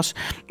joined us,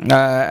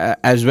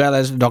 as well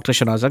as Dr.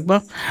 Shahnaz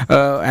Akbar,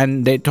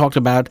 and they talked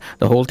about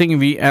the whole thing.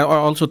 We are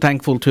also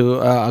thankful to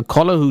a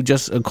caller who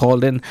just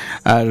called in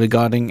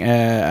regarding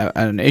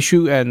an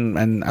issue,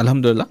 and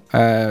Alhamdulillah,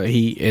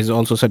 he is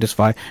also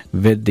satisfied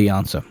with the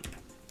answer.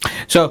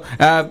 So,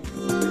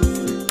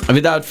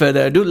 without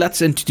further ado,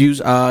 let's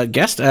introduce our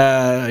guest.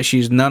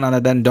 She's none other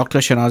than Dr.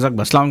 Shahnaz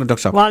Akbar. Assalamu alaikum,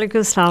 Dr. Akbar. Walaikum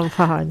assalam,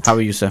 Fahad. How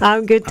are you, sir?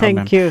 I'm good,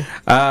 thank you.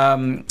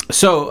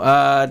 So,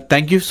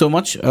 thank you so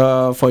much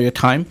for your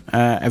time.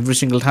 Every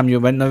single time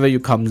whenever you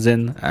comes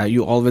in,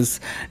 you always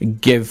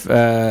give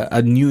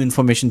a new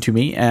information to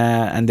me,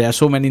 and there are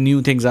so many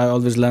new things I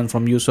always learn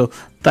from you. So,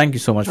 thank you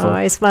so much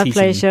for it's my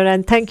pleasure,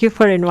 and thank you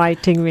for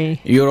inviting me.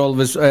 You're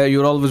always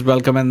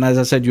welcome, and as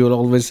I said, you're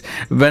always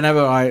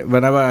whenever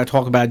I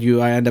talk about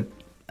you, I end up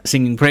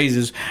singing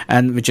praises,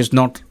 and which is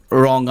not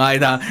wrong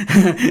either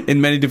in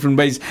many different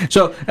ways.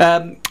 So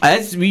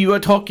as we were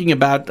talking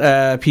about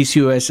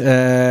PCOS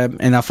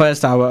in our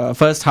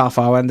first half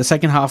hour, and the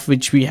second half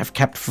which we have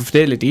kept for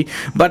fertility,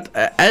 but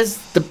as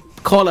the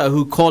caller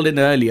who called in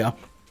earlier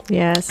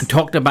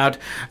talked about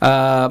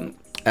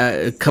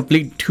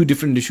complete two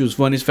different issues.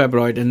 One is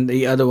fibroid and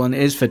the other one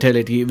is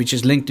fertility, which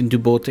is linked into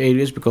both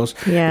areas because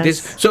it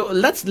is. So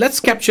let's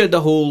capture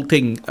the whole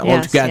thing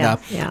altogether,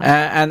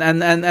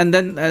 and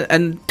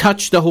then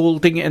touch the whole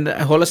thing in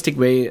a holistic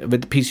way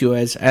with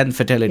PCOS and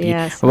fertility.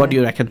 What do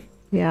you reckon?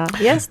 Yeah.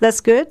 Yes, that's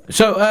good.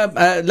 So,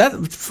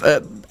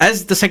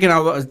 as the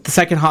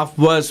second half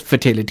was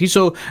fertility.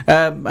 So,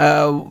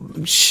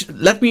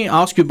 let me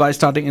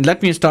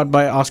start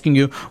by asking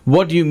you,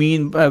 what do you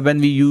mean when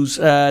we use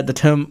the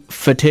term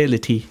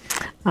fertility?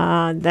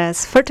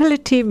 There's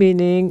fertility,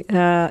 meaning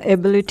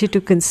ability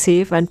to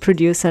conceive and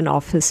produce an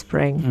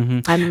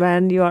offspring. And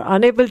when you are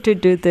unable to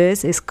do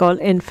this, it's called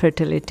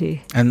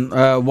infertility. And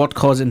what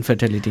causes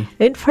infertility?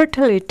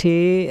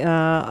 Infertility,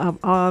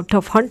 out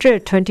of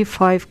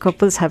 125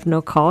 couples have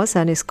no cause,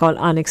 and it's called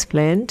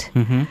unexplained.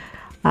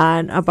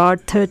 And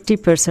about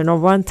 30% or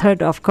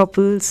 1/3 of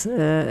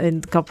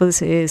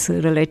couples is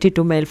related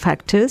to male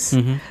factors,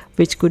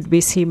 which could be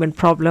semen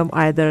problem,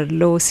 either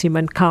low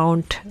semen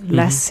count,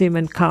 less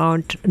semen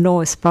count,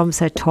 no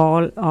sperms at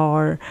all,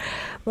 or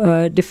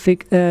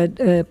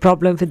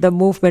problem with the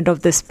movement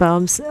of the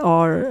sperms,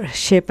 or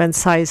shape and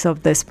size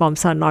of the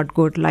sperms are not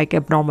good, like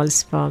abnormal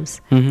sperms.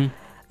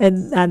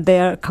 And they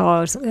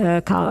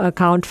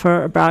account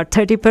for about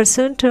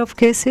 30% of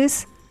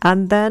cases.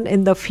 And then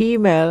in the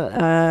female,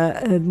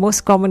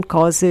 most common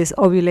cause is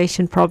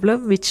ovulation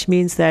problem, which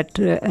means that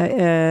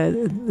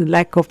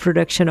lack of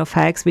production of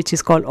eggs, which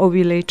is called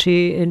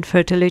ovulatory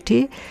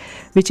infertility,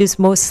 which is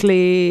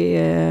mostly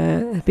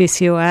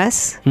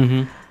PCOS.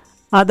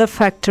 Other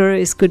factor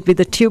could be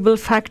the tubal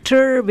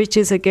factor, which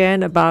is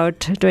again about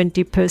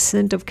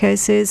 20% of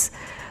cases,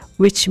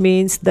 which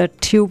means the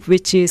tube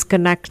which is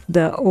connect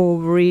the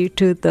ovary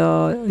to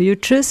the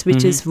uterus,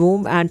 which is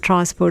womb, and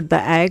transport the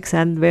eggs,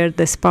 and where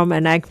the sperm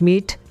and egg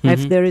meet.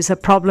 If there is a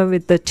problem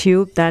with the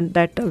tube, then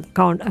that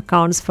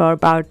accounts for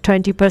about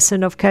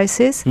 20% of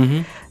cases.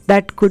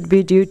 That could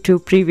be due to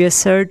previous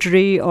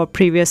surgery or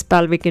previous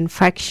pelvic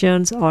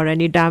infections or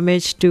any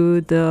damage to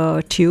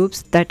the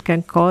tubes that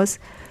can cause.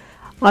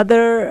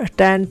 Other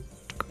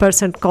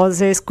 10%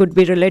 causes could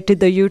be related to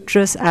the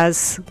uterus,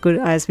 as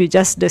we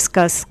just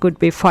discussed, could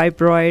be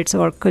fibroids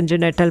or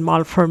congenital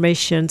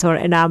malformations or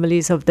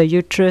anomalies of the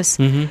uterus,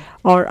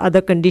 or other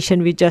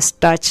condition we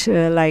just touched,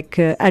 like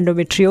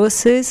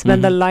endometriosis, when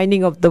the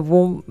lining of the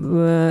womb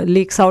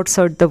leaks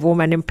outside the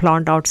womb and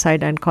implant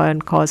outside and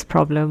cause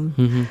problem.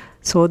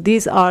 So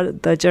these are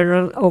the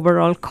general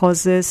overall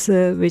causes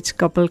which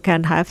couple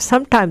can have.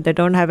 Sometimes they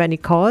don't have any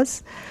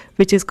cause,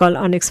 which is called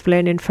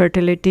unexplained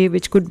infertility,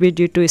 which could be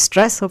due to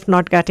stress of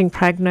not getting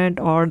pregnant,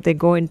 or they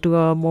go into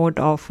a mode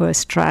of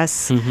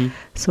stress.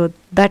 So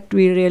that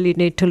we really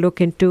need to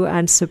look into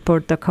and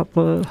support the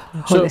couple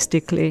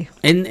holistically.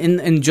 So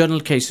in general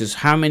cases,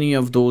 how many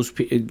of those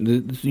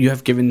you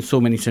have given so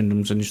many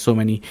symptoms and so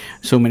many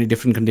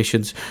different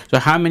conditions? So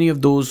how many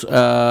of those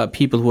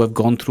people who have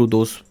gone through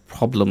those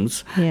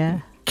problems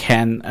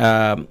can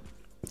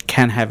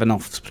have an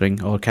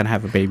offspring or can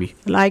have a baby?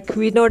 Like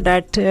we know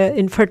that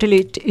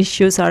infertility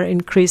issues are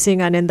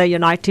increasing, and in the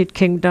United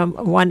Kingdom,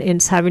 1 in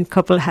 7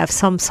 couple have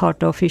some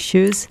sort of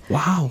issues.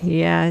 Wow.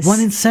 Yes. 1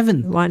 in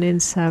 7? 1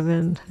 in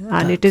 7.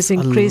 And it is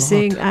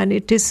increasing, and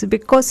it is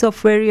because of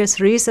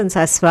various reasons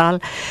as well.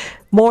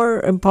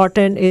 More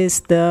important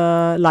is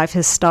the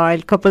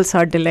lifestyle. Couples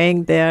are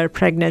delaying their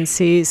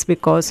pregnancies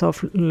because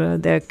of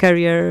their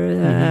career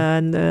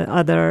and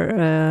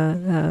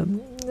other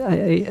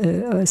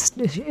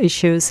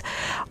issues,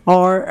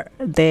 or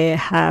they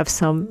have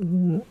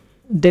some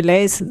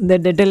delays. They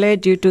delay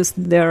due to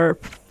their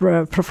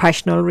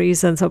professional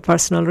reasons or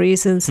personal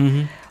reasons,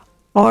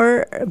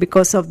 or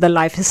because of the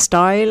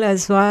lifestyle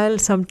as well.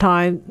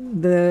 Sometimes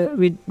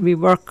we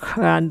work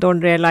and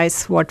don't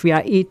realize what we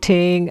are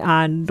eating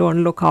and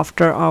don't look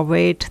after our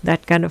weight.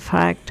 That can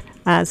affect,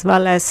 as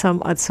well as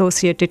some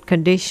associated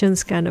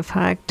conditions can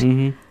affect.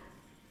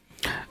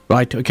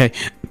 Right, okay.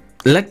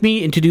 Let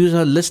me introduce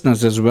our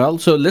listeners as well.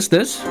 So,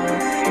 listeners,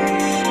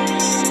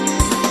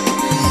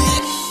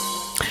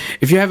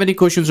 if you have any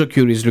questions or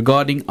queries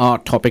regarding our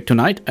topic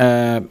tonight,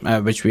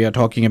 which we are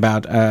talking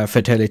about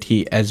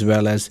fertility as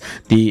well as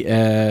the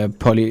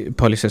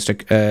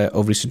polycystic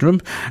ovary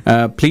syndrome,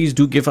 please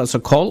do give us a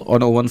call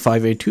on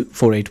 01582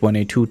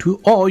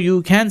 481822, or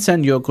you can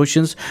send your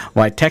questions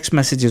via text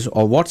messages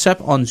or WhatsApp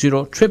on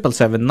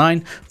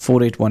 07779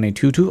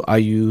 481822. Are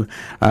you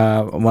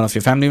one of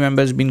your family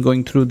members been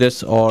going through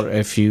this, or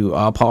if you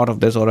are part of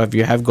this, or if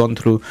you have gone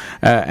through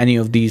any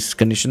of these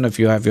conditions, if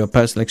you have your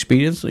personal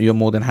experience, you're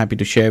more than happy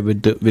to share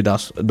with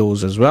us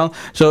those as well.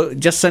 So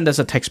just send us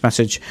a text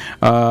message,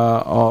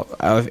 or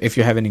if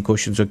you have any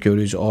questions or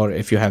queries, or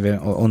if you have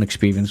your own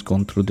experience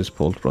gone through this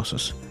whole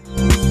process.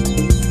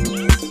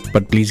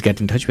 But please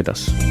get in touch with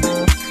us.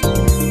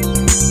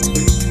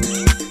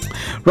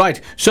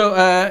 Right. So,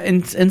 Dr.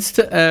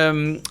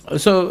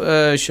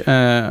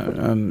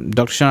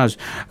 Shahnaz,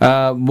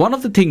 one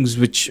of the things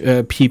which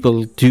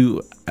people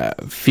do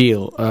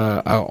feel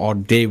or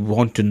they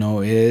want to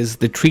know is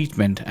the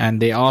treatment,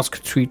 and they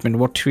ask treatment,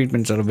 what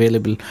treatments are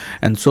available,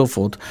 and so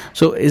forth.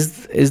 So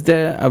is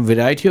there a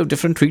variety of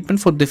different treatment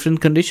for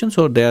different conditions,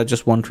 or they are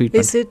just one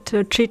treatment? Is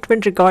it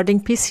treatment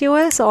regarding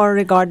PCOS or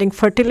regarding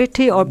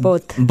fertility, or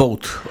both?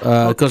 Both,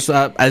 because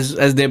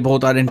as they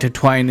both are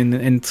intertwined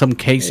in some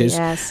cases.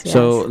 Yes.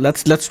 So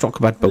let's talk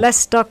about both.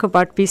 Let's talk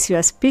about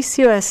PCOS.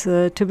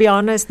 PCOS, to be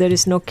honest, there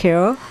is no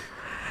cure.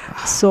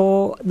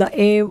 So the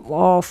aim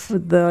of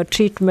the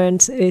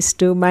treatments is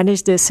to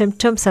manage their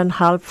symptoms and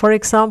help. For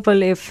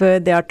example, if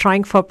they are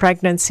trying for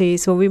pregnancy,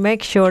 so we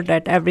make sure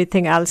that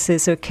everything else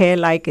is okay,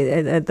 like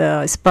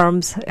the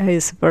sperms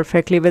is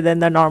perfectly within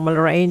the normal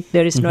range.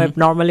 There is no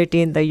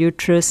abnormality in the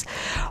uterus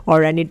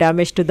or any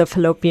damage to the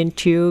fallopian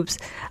tubes,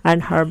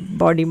 and her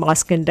body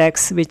mass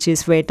index, which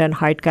is weight and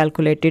height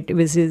calculated,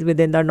 which is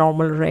within the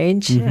normal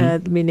range,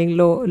 meaning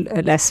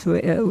less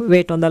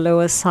weight on the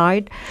lower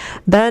side.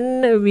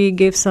 Then we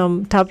give some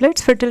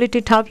tablets,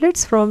 fertility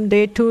tablets, from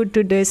day 2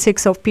 to day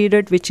 6 of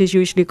period, which is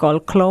usually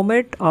called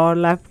Clomid or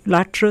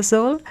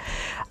Letrozole,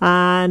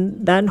 and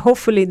then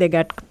hopefully they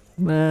get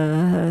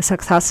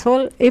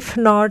successful. If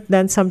not,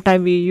 then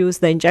sometimes we use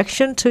the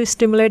injection to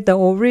stimulate the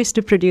ovaries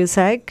to produce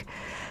egg.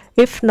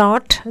 If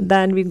not,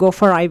 then we go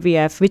for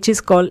IVF, which is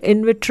called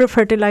in vitro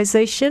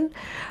fertilization,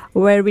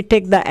 where we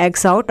take the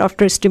eggs out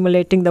after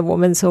stimulating the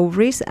woman's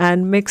ovaries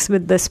and mix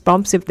with the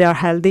sperms if they are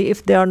healthy.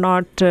 If they are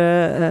not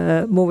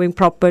moving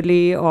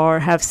properly or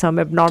have some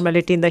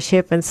abnormality in the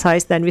shape and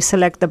size, then we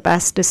select the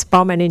best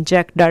sperm and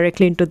inject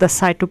directly into the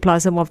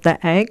cytoplasm of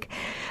the egg.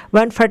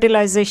 When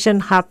fertilization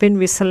happens,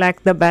 we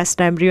select the best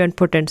embryo and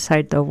put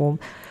inside the womb.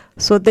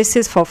 So this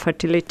is for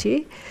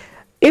fertility.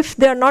 If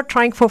they are not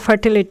trying for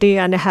fertility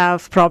and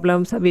have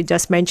problems, we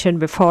just mentioned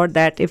before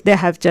that if they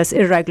have just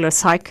irregular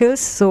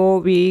cycles, so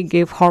we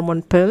give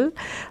hormone pill,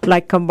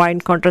 like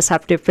combined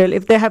contraceptive pill.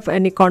 If they have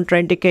any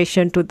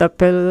contraindication to the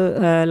pill,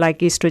 like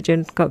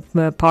estrogen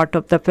part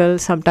of the pill,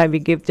 sometimes we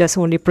give just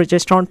only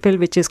progesterone pill,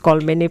 which is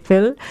called mini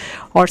pill,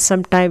 or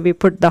sometimes we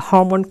put the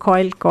hormone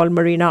coil called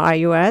Mirena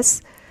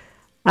IUS.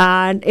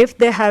 And if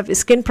they have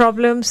skin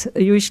problems,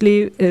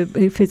 usually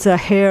if it's a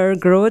hair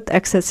growth,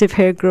 excessive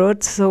hair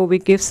growth, so we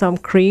give some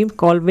cream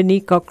called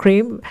Vinica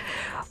cream,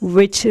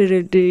 which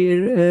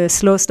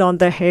slows down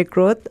the hair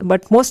growth.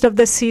 But most of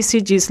the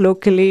CCGs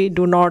locally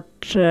do not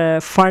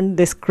fund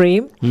this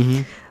cream.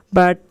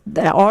 But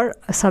or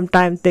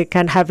sometimes they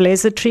can have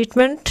laser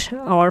treatment,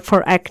 or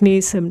for acne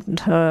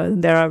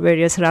there are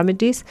various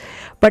remedies.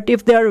 But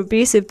if they are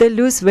obese, if they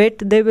lose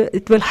weight,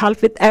 it will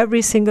help with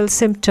every single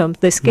symptom.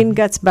 The skin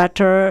gets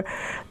better,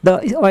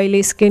 the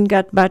oily skin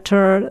get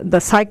better, the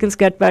cycles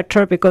get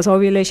better because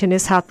ovulation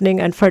is happening,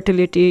 and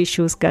fertility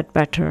issues get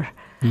better.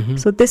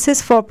 So this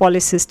is for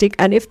polycystic.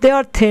 And if they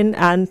are thin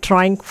and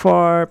trying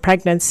for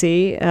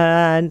pregnancy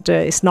and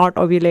is not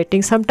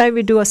ovulating, sometimes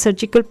we do a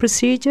surgical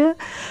procedure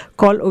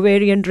called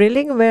ovarian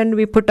drilling, when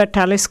we put a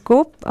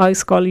telescope,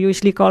 it's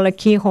usually called a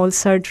keyhole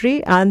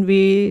surgery, and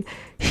we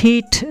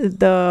heat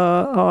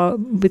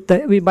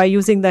by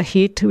using the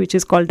heat, which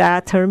is called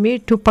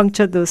diathermy, to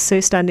puncture the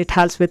cyst, and it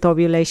helps with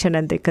ovulation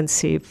and they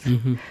conceive.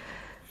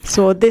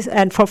 So this,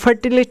 and for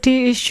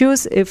fertility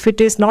issues, if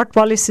it is not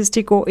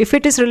polycystic, or if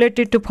it is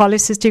related to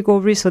polycystic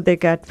ovary, so they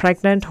get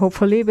pregnant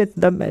hopefully with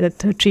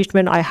the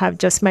treatment I have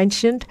just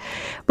mentioned.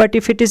 But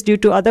if it is due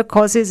to other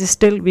causes,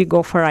 still we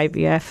go for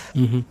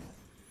IVF.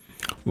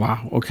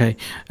 Wow. Okay.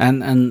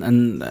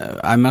 And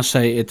I must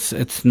say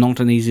it's not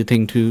an easy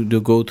thing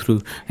to go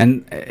through.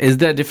 And is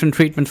there different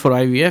treatment for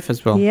IVF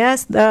as well?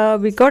 Yes,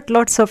 we got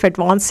lots of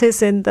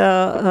advances in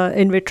the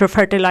in vitro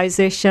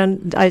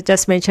fertilization. I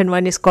just mentioned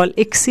one is called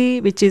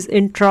ICSI, which is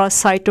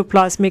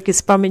intracytoplasmic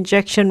sperm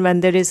injection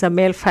when there is a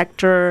male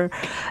factor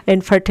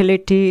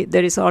infertility.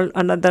 There is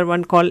another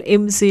one called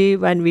IMSI,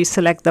 when we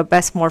select the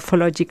best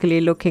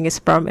morphologically looking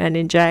sperm and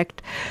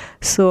inject.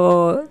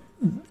 So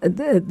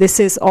this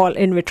is all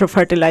in vitro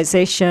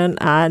fertilization,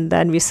 and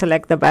then we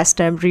select the best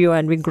embryo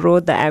and we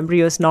grow the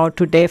embryos now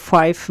to day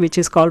 5, which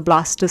is called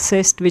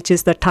blastocyst, which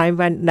is the time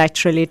when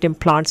naturally it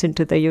implants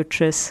into the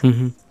uterus.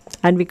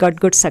 And we got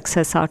good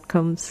success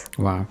outcomes.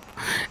 Wow.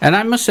 And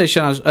I must say,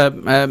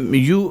 Shahnaz,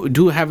 you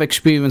do have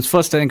experience,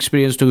 first-hand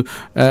experience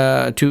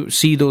to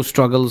see those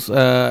struggles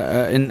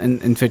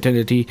in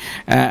fertility.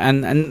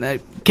 And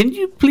can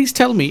you please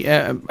tell me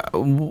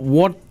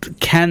what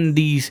can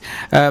these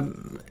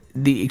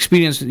the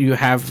experience you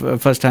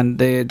have firsthand,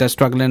 the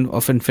struggle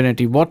of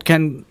infinity, what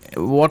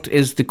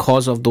is the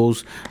cause of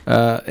those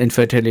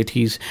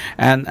infertilities,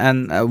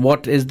 and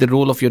what is the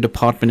role of your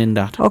department in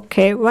that?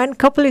 Okay, when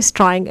couple is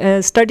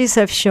trying, studies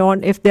have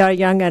shown if they are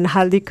young and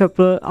healthy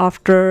couple,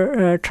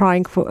 after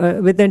trying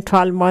for within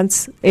 12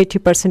 months,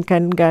 80%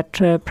 can get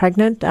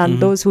pregnant, and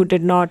those who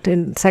did not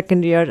in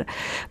second year,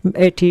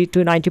 80 to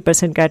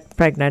 90% get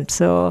pregnant.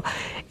 So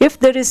if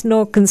there is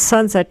no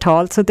concerns at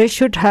all, so they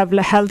should have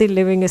a healthy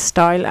living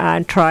style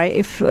and try.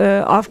 If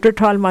after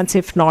 12 months,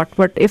 if not,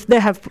 but if they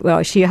have,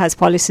 she has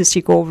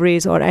polycystic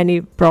ovaries or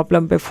any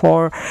problem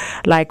before,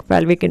 like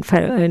pelvic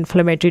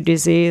inflammatory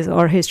disease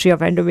or history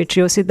of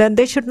endometriosis, then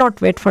they should not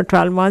wait for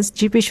 12 months.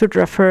 GP should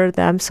refer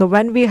them. So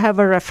when we have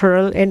a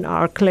referral in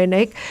our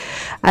clinic,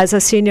 as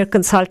a senior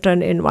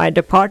consultant in my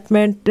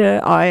department,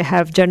 I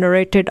have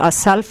generated a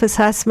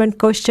self-assessment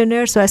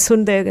questionnaire. So as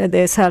soon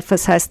they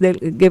self-assess, they'll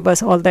give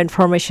us all the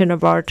information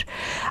about.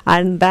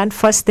 And then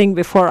first thing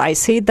before I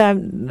see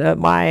them,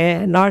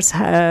 my nurse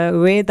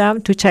weigh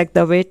them to check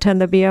the weight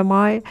and the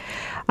BMI.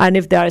 And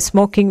if they are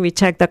smoking, we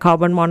check the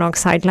carbon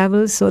monoxide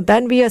levels. So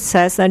then we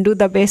assess and do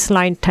the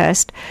baseline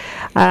test.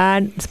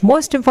 And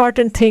most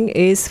important thing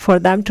is for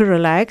them to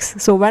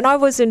relax. So when I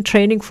was in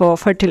training for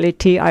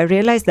fertility, I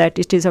realized that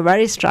it is a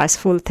very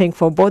stressful thing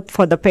for both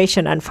for the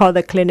patient and for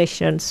the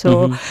clinician.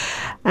 So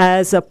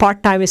as a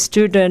part-time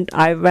student,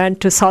 I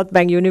went to South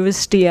Bank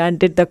University and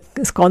did the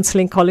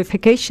counseling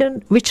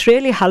qualification, which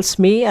really helps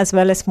me as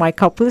well as my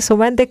couple. So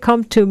when they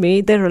come to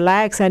me, they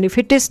relax. And if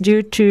it is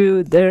due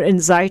to their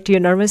anxiety or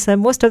nervousness,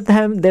 most of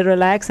them, they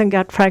relax and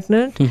get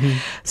pregnant.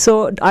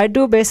 So I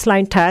do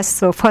baseline tests.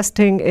 So first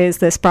thing is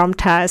the sperm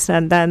test,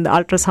 and then the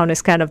ultrasound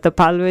scan of the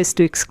pelvis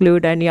to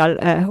exclude any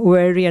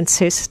ovarian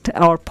cyst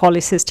or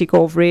polycystic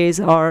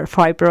ovaries or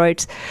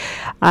fibroids.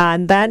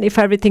 And then if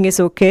everything is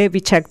okay, we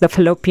check the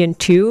fallopian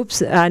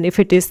tubes. And if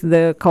it is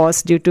the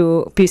cause due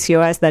to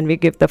PCOS, then we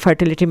give the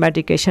fertility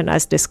medication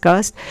as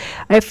discussed.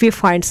 If we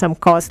find some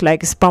cause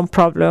like sperm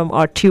problem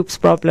or tubes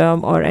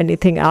problem or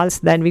anything else,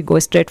 then we go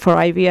straight for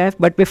IVF.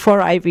 But before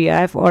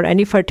IVF or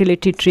any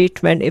fertility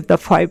treatment, if the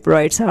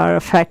fibroids are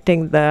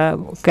affecting the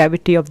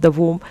cavity of the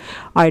womb,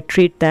 I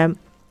treat them.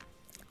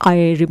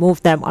 I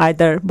remove them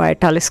either by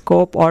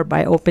telescope or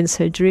by open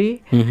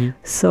surgery.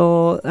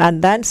 So,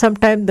 and then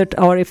sometimes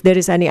or if there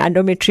is any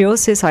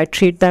endometriosis, I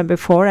treat them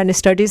before. And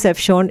studies have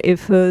shown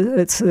if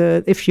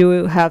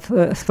you have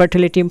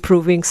fertility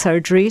improving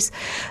surgeries,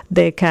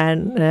 they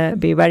can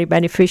be very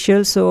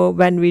beneficial. So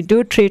when we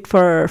do treat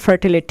for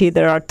fertility,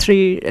 there are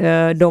three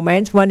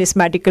domains. One is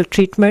medical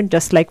treatment,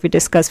 just like we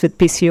discussed with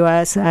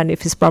PCOS, and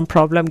if it's sperm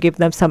problem, give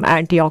them some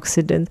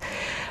antioxidant.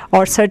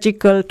 Or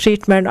surgical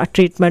treatment or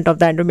treatment of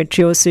the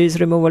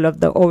endometriosis, removal of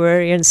the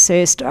ovarian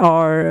cyst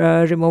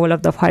or removal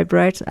of the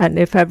fibroids. And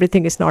if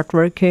everything is not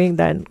working,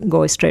 then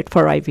go straight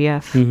for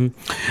IVF.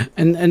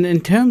 And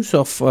in terms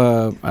of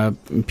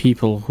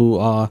people who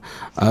are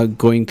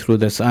going through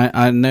this,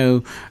 I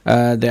know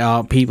there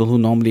are people who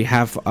normally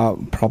have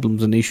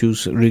problems and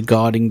issues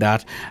regarding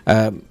that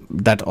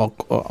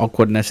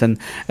awkwardness and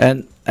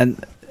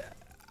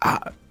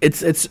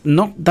it's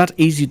not that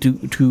easy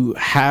to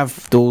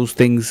have those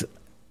things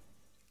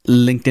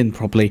linked in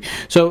properly.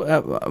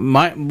 So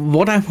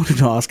what I wanted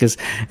to ask is,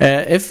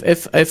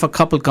 if a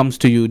couple comes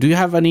to you, do you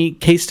have any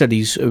case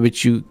studies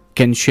which you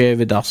can share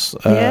with us?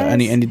 Yes.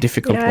 Any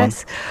difficult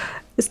ones?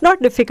 It's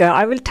not difficult.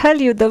 I will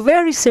tell you the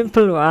very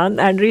simple one.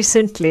 And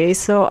recently,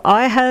 so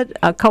I had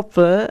a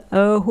couple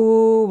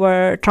who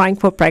were trying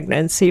for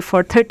pregnancy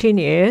for 13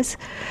 years.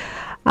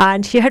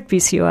 And she had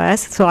PCOS.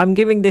 So I'm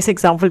giving this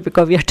example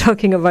because we are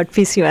talking about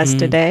PCOS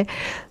today.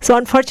 So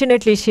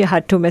unfortunately, she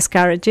had 2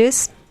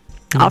 miscarriages.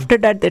 After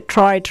that, they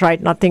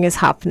tried, nothing is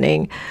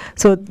happening.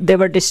 So they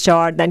were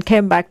discharged, then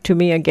came back to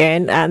me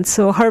again. And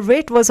so her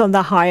weight was on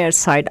the higher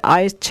side.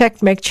 I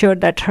checked, make sure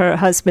that her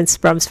husband's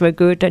sperms were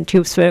good and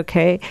tubes were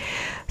okay.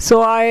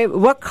 So I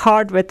work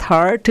hard with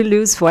her to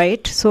lose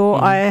weight. So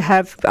I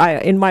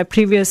in my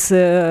previous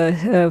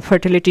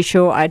fertility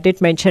show, I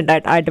did mention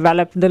that I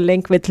developed the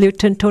link with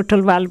Luton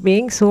Total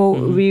Wellbeing. So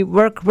we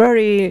work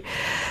very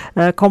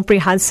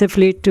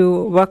comprehensively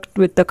to work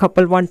with the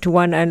couple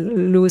one-to-one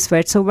and lose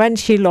weight. So when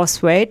she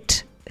lost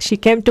weight, she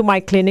came to my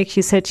clinic.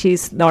 She said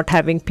she's not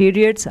having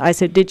periods. I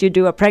said, did you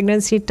do a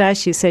pregnancy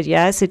test? She said,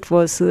 yes, it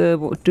was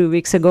 2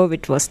 weeks ago.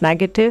 It was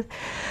negative.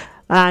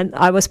 And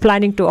I was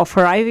planning to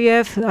offer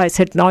IVF. I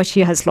said, no, she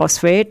has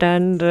lost weight.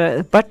 And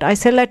but I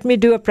said, let me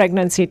do a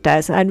pregnancy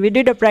test. And we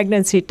did a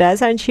pregnancy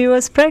test, and she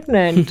was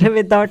pregnant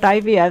without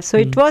IVF. So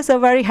it was a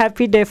very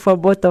happy day for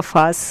both of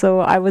us. So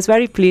I was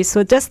very pleased.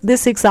 So just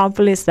this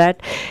example is that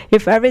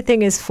if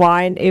everything is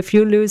fine, if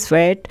you lose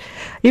weight,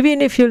 even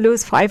if you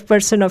lose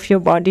 5% of your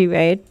body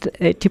weight,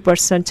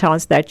 80%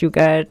 chance that you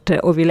get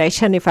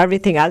ovulation. If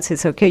everything else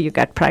is okay, you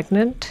get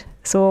pregnant.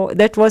 So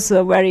that was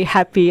a very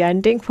happy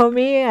ending for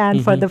me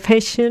and for the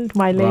patient,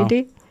 my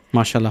lady.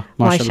 Mashallah,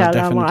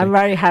 definitely. I'm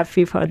very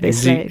happy for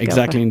this.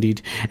 Exactly,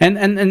 indeed. And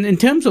in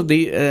terms of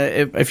the,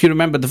 if you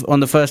remember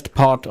on the first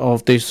part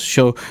of this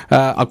show,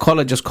 a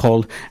caller just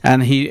called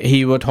and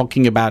he were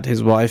talking about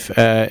his wife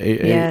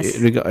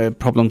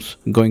problems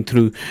going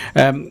through.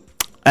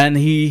 And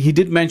he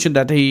did mention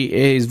that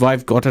his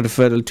wife got a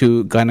referral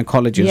to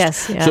gynecologist.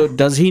 Yes. Yeah. So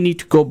does he need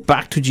to go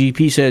back to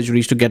GP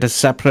surgeries to get a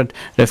separate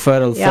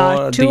referral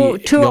for two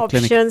your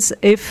options. clinic?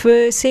 If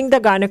seeing the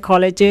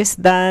gynecologist,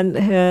 then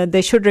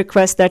they should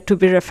request that to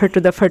be referred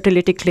to the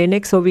fertility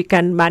clinic, so we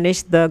can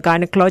manage the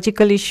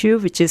gynecological issue,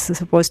 which is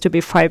supposed to be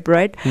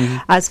fibroid,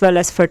 as well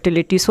as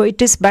fertility. So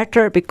it is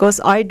better, because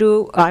I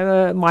do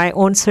my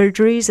own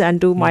surgeries and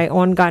do my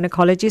own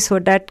gynecology, so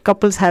that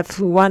couples have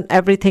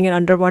everything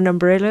under one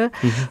umbrella.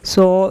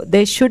 So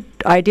they should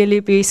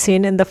ideally be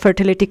seen in the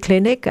fertility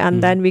clinic,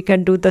 and then we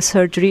can do the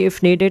surgery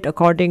if needed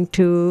according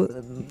to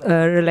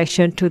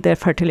relation to their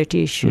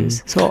fertility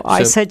issues. So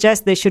I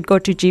suggest they should go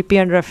to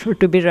GP and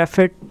be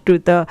referred to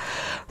the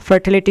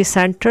fertility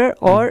center,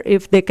 or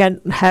if they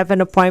can have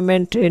an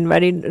appointment in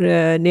very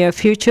near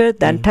future,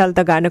 then tell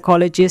the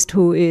gynecologist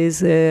who is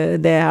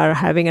they are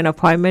having an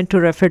appointment to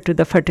refer to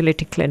the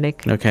fertility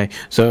clinic. Okay,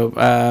 so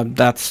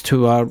that's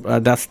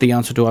the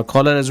answer to our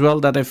caller as well,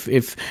 that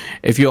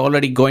if you're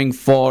already going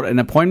for an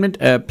appointment,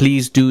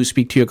 please do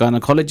speak to your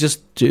gynecologist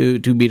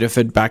to be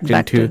referred back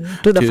into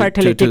the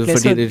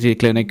fertility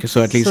clinic,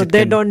 so at least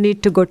they don't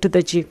need to go to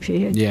the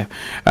GP. Yeah.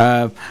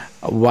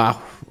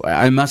 Wow.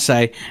 I must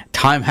say,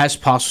 time has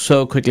passed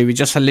so quickly. We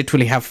just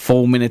literally have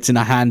 4 minutes in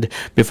our hand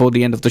before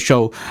the end of the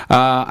show,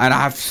 and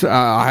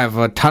I have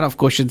a ton of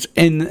questions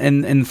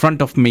in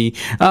front of me.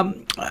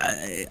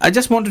 I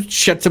just want to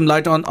shed some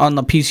light on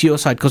the PCO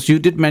side, because you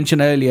did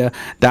mention earlier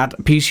that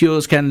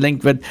PCOS can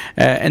link with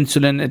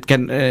insulin, it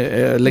can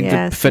link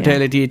with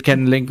fertility, it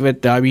can link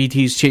with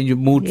diabetes, change of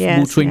mood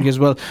swing as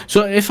well.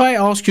 So if I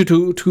ask you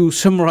to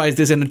summarize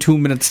this in a 2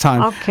 minutes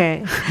time.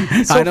 Okay.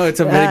 I know it's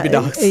a very big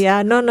ask.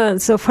 No.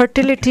 So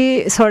fertility,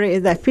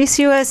 the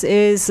PCOS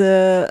is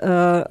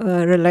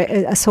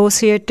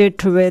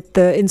associated with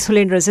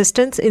insulin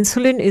resistance.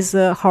 Insulin is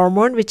a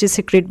hormone which is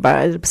secreted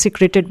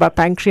by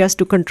pancreas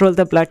to control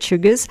the blood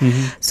sugars.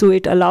 So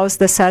it allows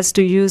the cells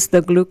to use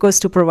the glucose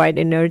to provide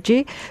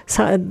energy.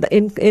 So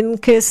in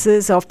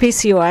cases of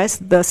PCOS,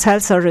 the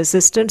cells are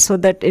resistant, so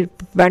that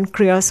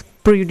pancreas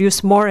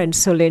produce more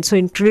insulin. So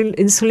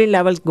insulin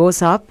level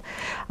goes up,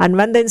 and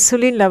when the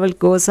insulin level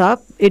goes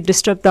up, it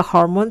disturbs the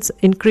hormones,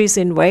 increase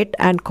in weight,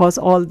 and cause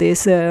all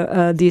these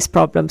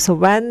problems. So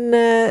when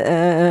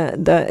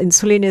the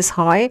insulin is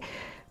high,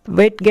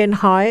 weight gain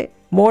high,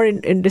 more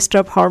in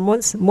disturbed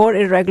hormones, more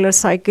irregular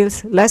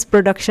cycles, less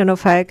production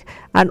of egg,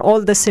 and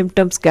all the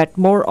symptoms get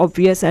more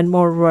obvious and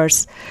more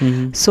worse.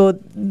 So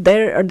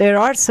there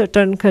are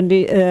certain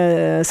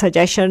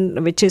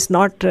suggestion which is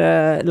not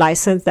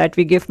licensed, that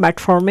we give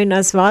metformin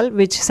as well,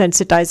 which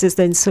sensitizes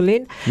the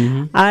insulin.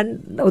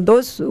 And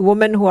those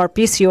women who are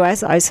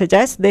PCOS, I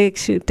suggest they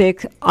should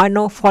take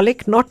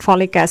anofolic, not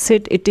folic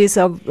acid. It is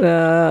a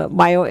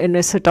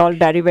myoinositol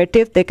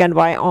derivative. They can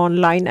buy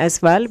online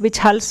as well, which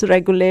helps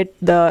regulate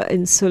the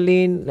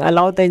insulin,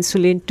 allows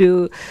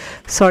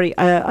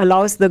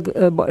the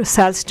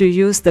cells to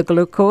use the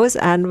glucose,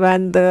 and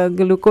when the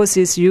glucose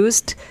is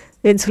used,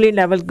 insulin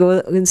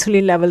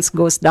levels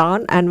goes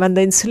down, and when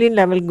the insulin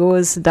level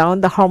goes down,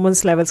 the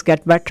hormones levels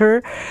get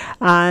better,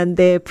 and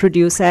they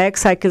produce egg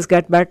cycles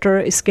get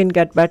better, skin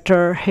get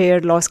better, hair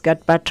loss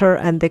get better,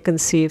 and they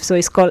conceive. So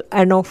it's called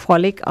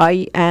anofolic,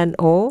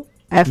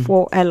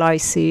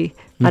 INOFOLIC,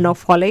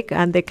 anofolic,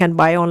 and they can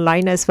buy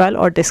online as well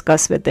or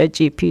discuss with their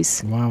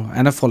GPs. Wow,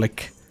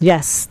 anofolic.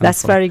 Yes,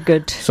 that's very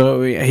good.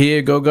 So here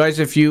you go, guys.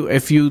 If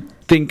you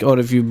think, or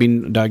if you've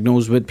been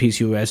diagnosed with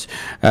PCOS,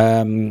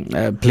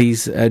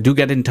 please do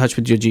get in touch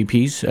with your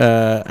GPs,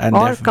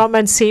 or come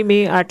and see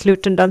me at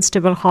Luton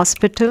Dunstable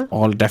Hospital.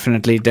 Or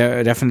definitely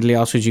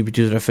ask your GP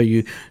to refer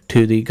you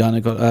to the to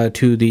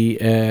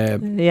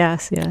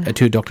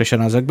Dr.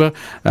 Shahnaz Akbar,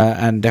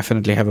 and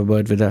definitely have a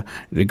word with her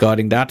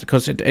regarding that,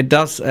 because it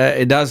does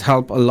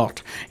help a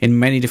lot in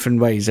many different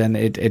ways, and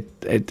it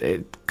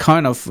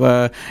kind of.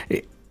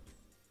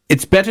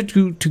 It's better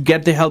to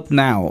get the help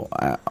now,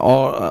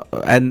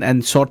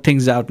 and sort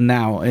things out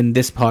now in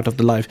this part of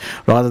the life,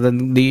 rather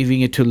than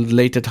leaving it to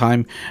later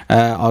time,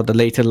 or the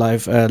later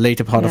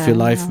part of your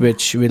life,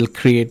 which will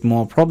create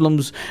more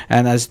problems.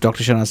 And as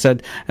Dr. Shana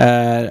said,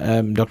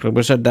 Dr.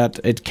 Akbar said that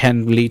it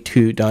can lead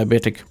to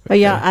diabetic.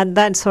 And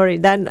then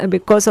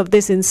because of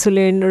this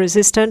insulin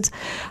resistance,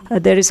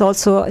 there is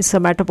also a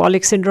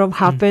metabolic syndrome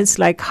happens,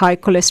 like high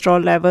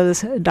cholesterol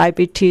levels,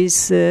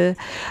 diabetes,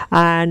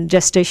 and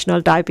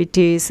gestational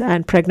diabetes,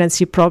 and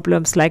pregnancy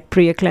problems like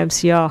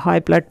preeclampsia,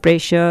 high blood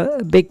pressure,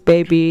 big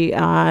baby,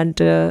 and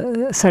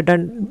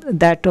sudden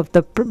death of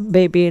the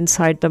baby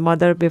inside the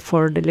mother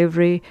before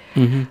delivery.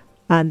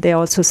 And they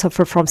also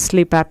suffer from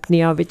sleep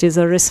apnea, which is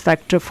a risk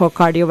factor for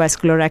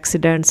cardiovascular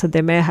accidents, so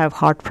they may have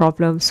heart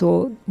problems.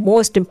 So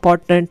most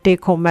important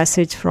take-home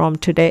message from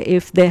today,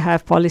 if they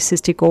have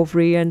polycystic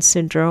ovarian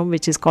syndrome,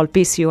 which is called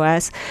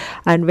PCOS,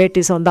 and weight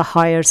is on the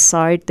higher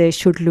side, they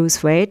should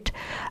lose weight.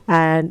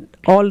 And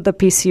all the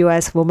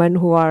PCOS women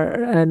who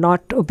are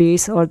not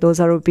obese or those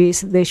are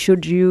obese, they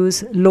should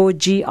use low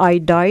GI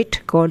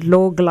diet called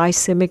low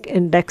glycemic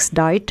index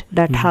diet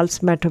that helps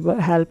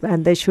help,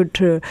 and they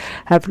should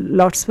have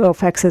lots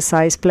of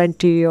exercise,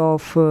 plenty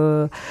of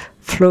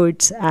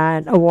fluids,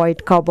 and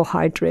avoid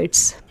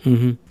carbohydrates.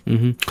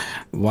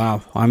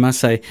 Wow, I must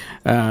say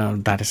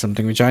that is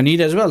something which I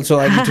need as well. So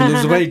I need to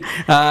lose weight.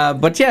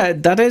 But yeah,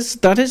 that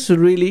is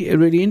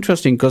really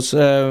interesting because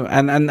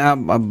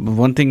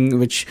one thing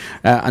which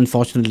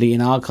unfortunately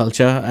in our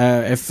culture,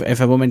 if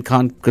a woman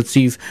can't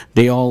conceive,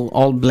 they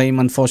all blame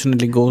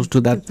unfortunately goes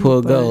to that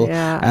poor girl,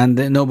 and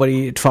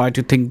nobody try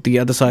to think the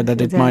other side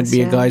that it might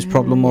be a guy's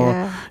problem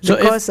so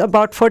because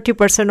about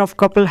 40% of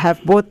couple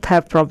both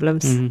have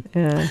problems.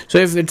 So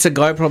if it's a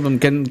guy problem,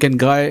 can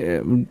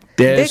guy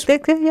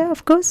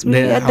of course.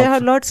 There are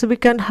lots we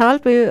can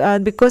help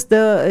because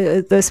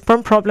the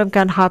sperm problem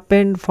can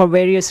happen for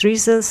various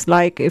reasons,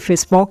 like if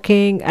it's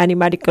smoking, any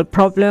medical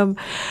problem,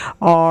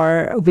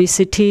 or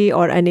obesity,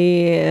 or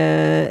any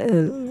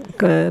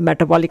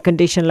metabolic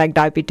condition like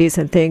diabetes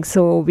and things.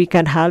 So we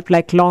can help,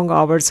 like long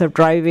hours of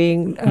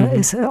driving,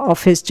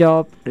 office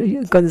job,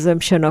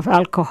 consumption of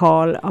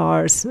alcohol,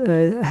 or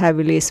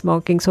heavily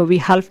smoking. So we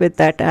help with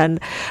that. And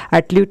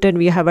at Luton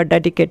we have a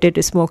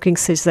dedicated smoking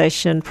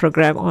cessation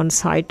program on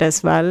site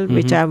as well,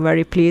 which I'm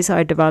very pleased.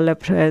 I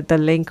developed the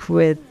link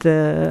with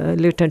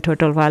Luton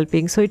Total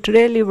Wellbeing. So it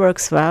really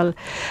works well.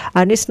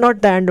 And it's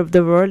not the end of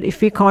the world.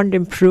 If we can't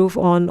improve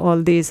on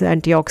all these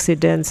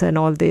antioxidants and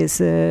all these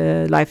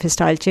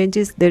lifestyle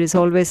changes, there is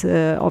always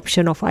an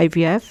option of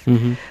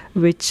IVF,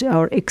 which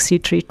our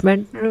ICSI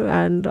treatment,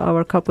 and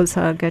our couples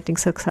are getting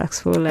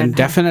successful. And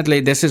definitely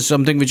this is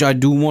something which I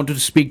do want to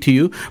speak to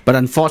you, but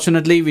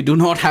unfortunately we do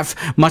not have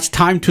much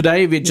time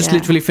today. We're just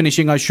literally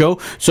finishing our show.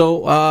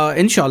 So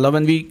inshallah,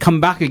 when we come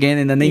back again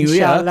in the new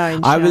year,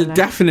 I will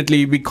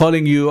definitely be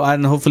calling you,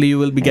 and hopefully you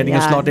will be getting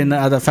a slot in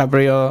either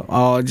February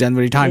or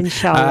January time.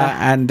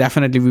 And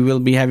definitely we will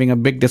be having a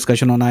big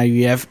discussion on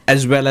IVF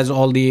as well as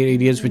all the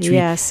areas which we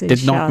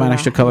did not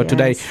manage to cover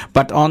today.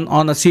 But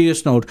on a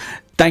serious note,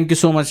 thank you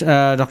so much,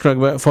 Dr.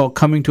 Akbar, for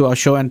coming to our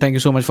show, and thank you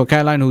so much for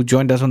Caroline, who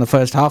joined us on the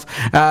first half.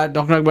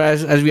 Dr. Akbar,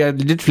 as we are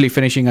literally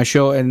finishing our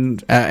show in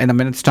a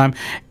minute's time,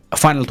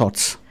 final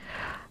thoughts.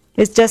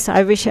 It's just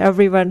I wish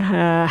everyone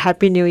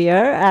Happy New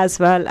Year, as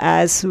well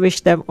as wish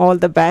them all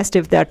the best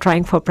if they are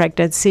trying for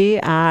pregnancy,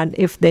 and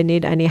if they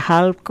need any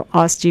help,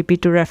 ask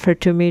GP to refer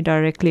to me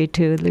directly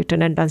to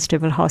Luton and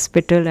Dunstable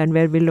Hospital, and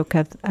where we look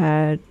at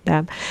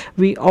them.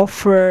 We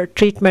offer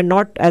treatment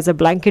not as a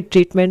blanket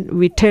treatment.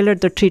 We tailor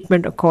the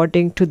treatment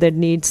according to the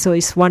needs, so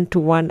it's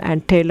one-to-one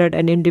and tailored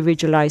and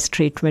individualized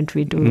treatment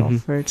we do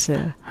offer.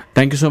 So.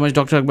 Thank you so much,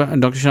 Dr. Akbar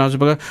and Dr. Shahnaz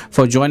Akbar,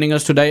 for joining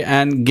us today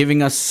and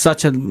giving us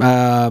such a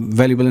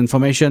valuable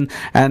information.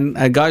 And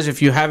guys,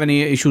 if you have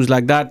any issues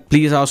like that,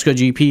 please ask your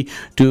GP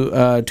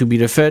to be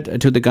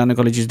referred to the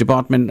gynecologist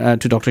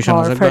department, to Dr.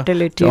 Shahnaz Akbar,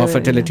 or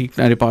fertility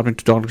department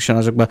to Dr.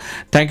 Shahnaz Akbar.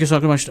 Thank you so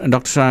much,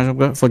 Dr. Shahnaz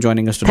Akbar, for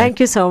joining us today. Thank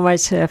you so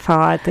much,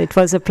 Fawad. It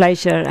was a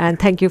pleasure, and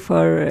thank you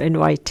for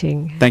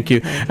inviting. Thank you.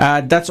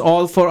 That's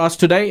all for us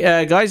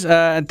today, guys.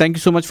 Thank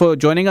you so much for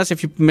joining us.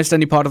 If you missed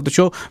any part of the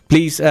show,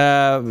 please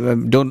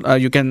don't.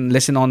 You can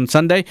listen on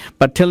Sunday.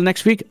 But till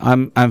next week,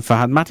 I'm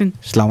Fahad Matin.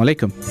 Assalamu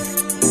alaikum.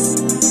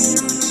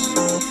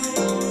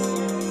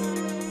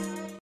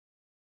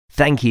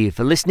 Thank you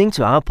for listening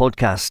to our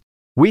podcast.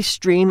 We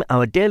stream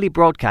our daily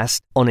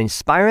broadcast on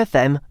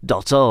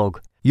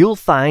inspirefm.org. You'll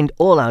find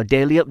all our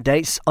daily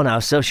updates on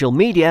our social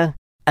media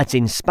at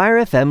Inspire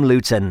FM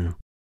Luton.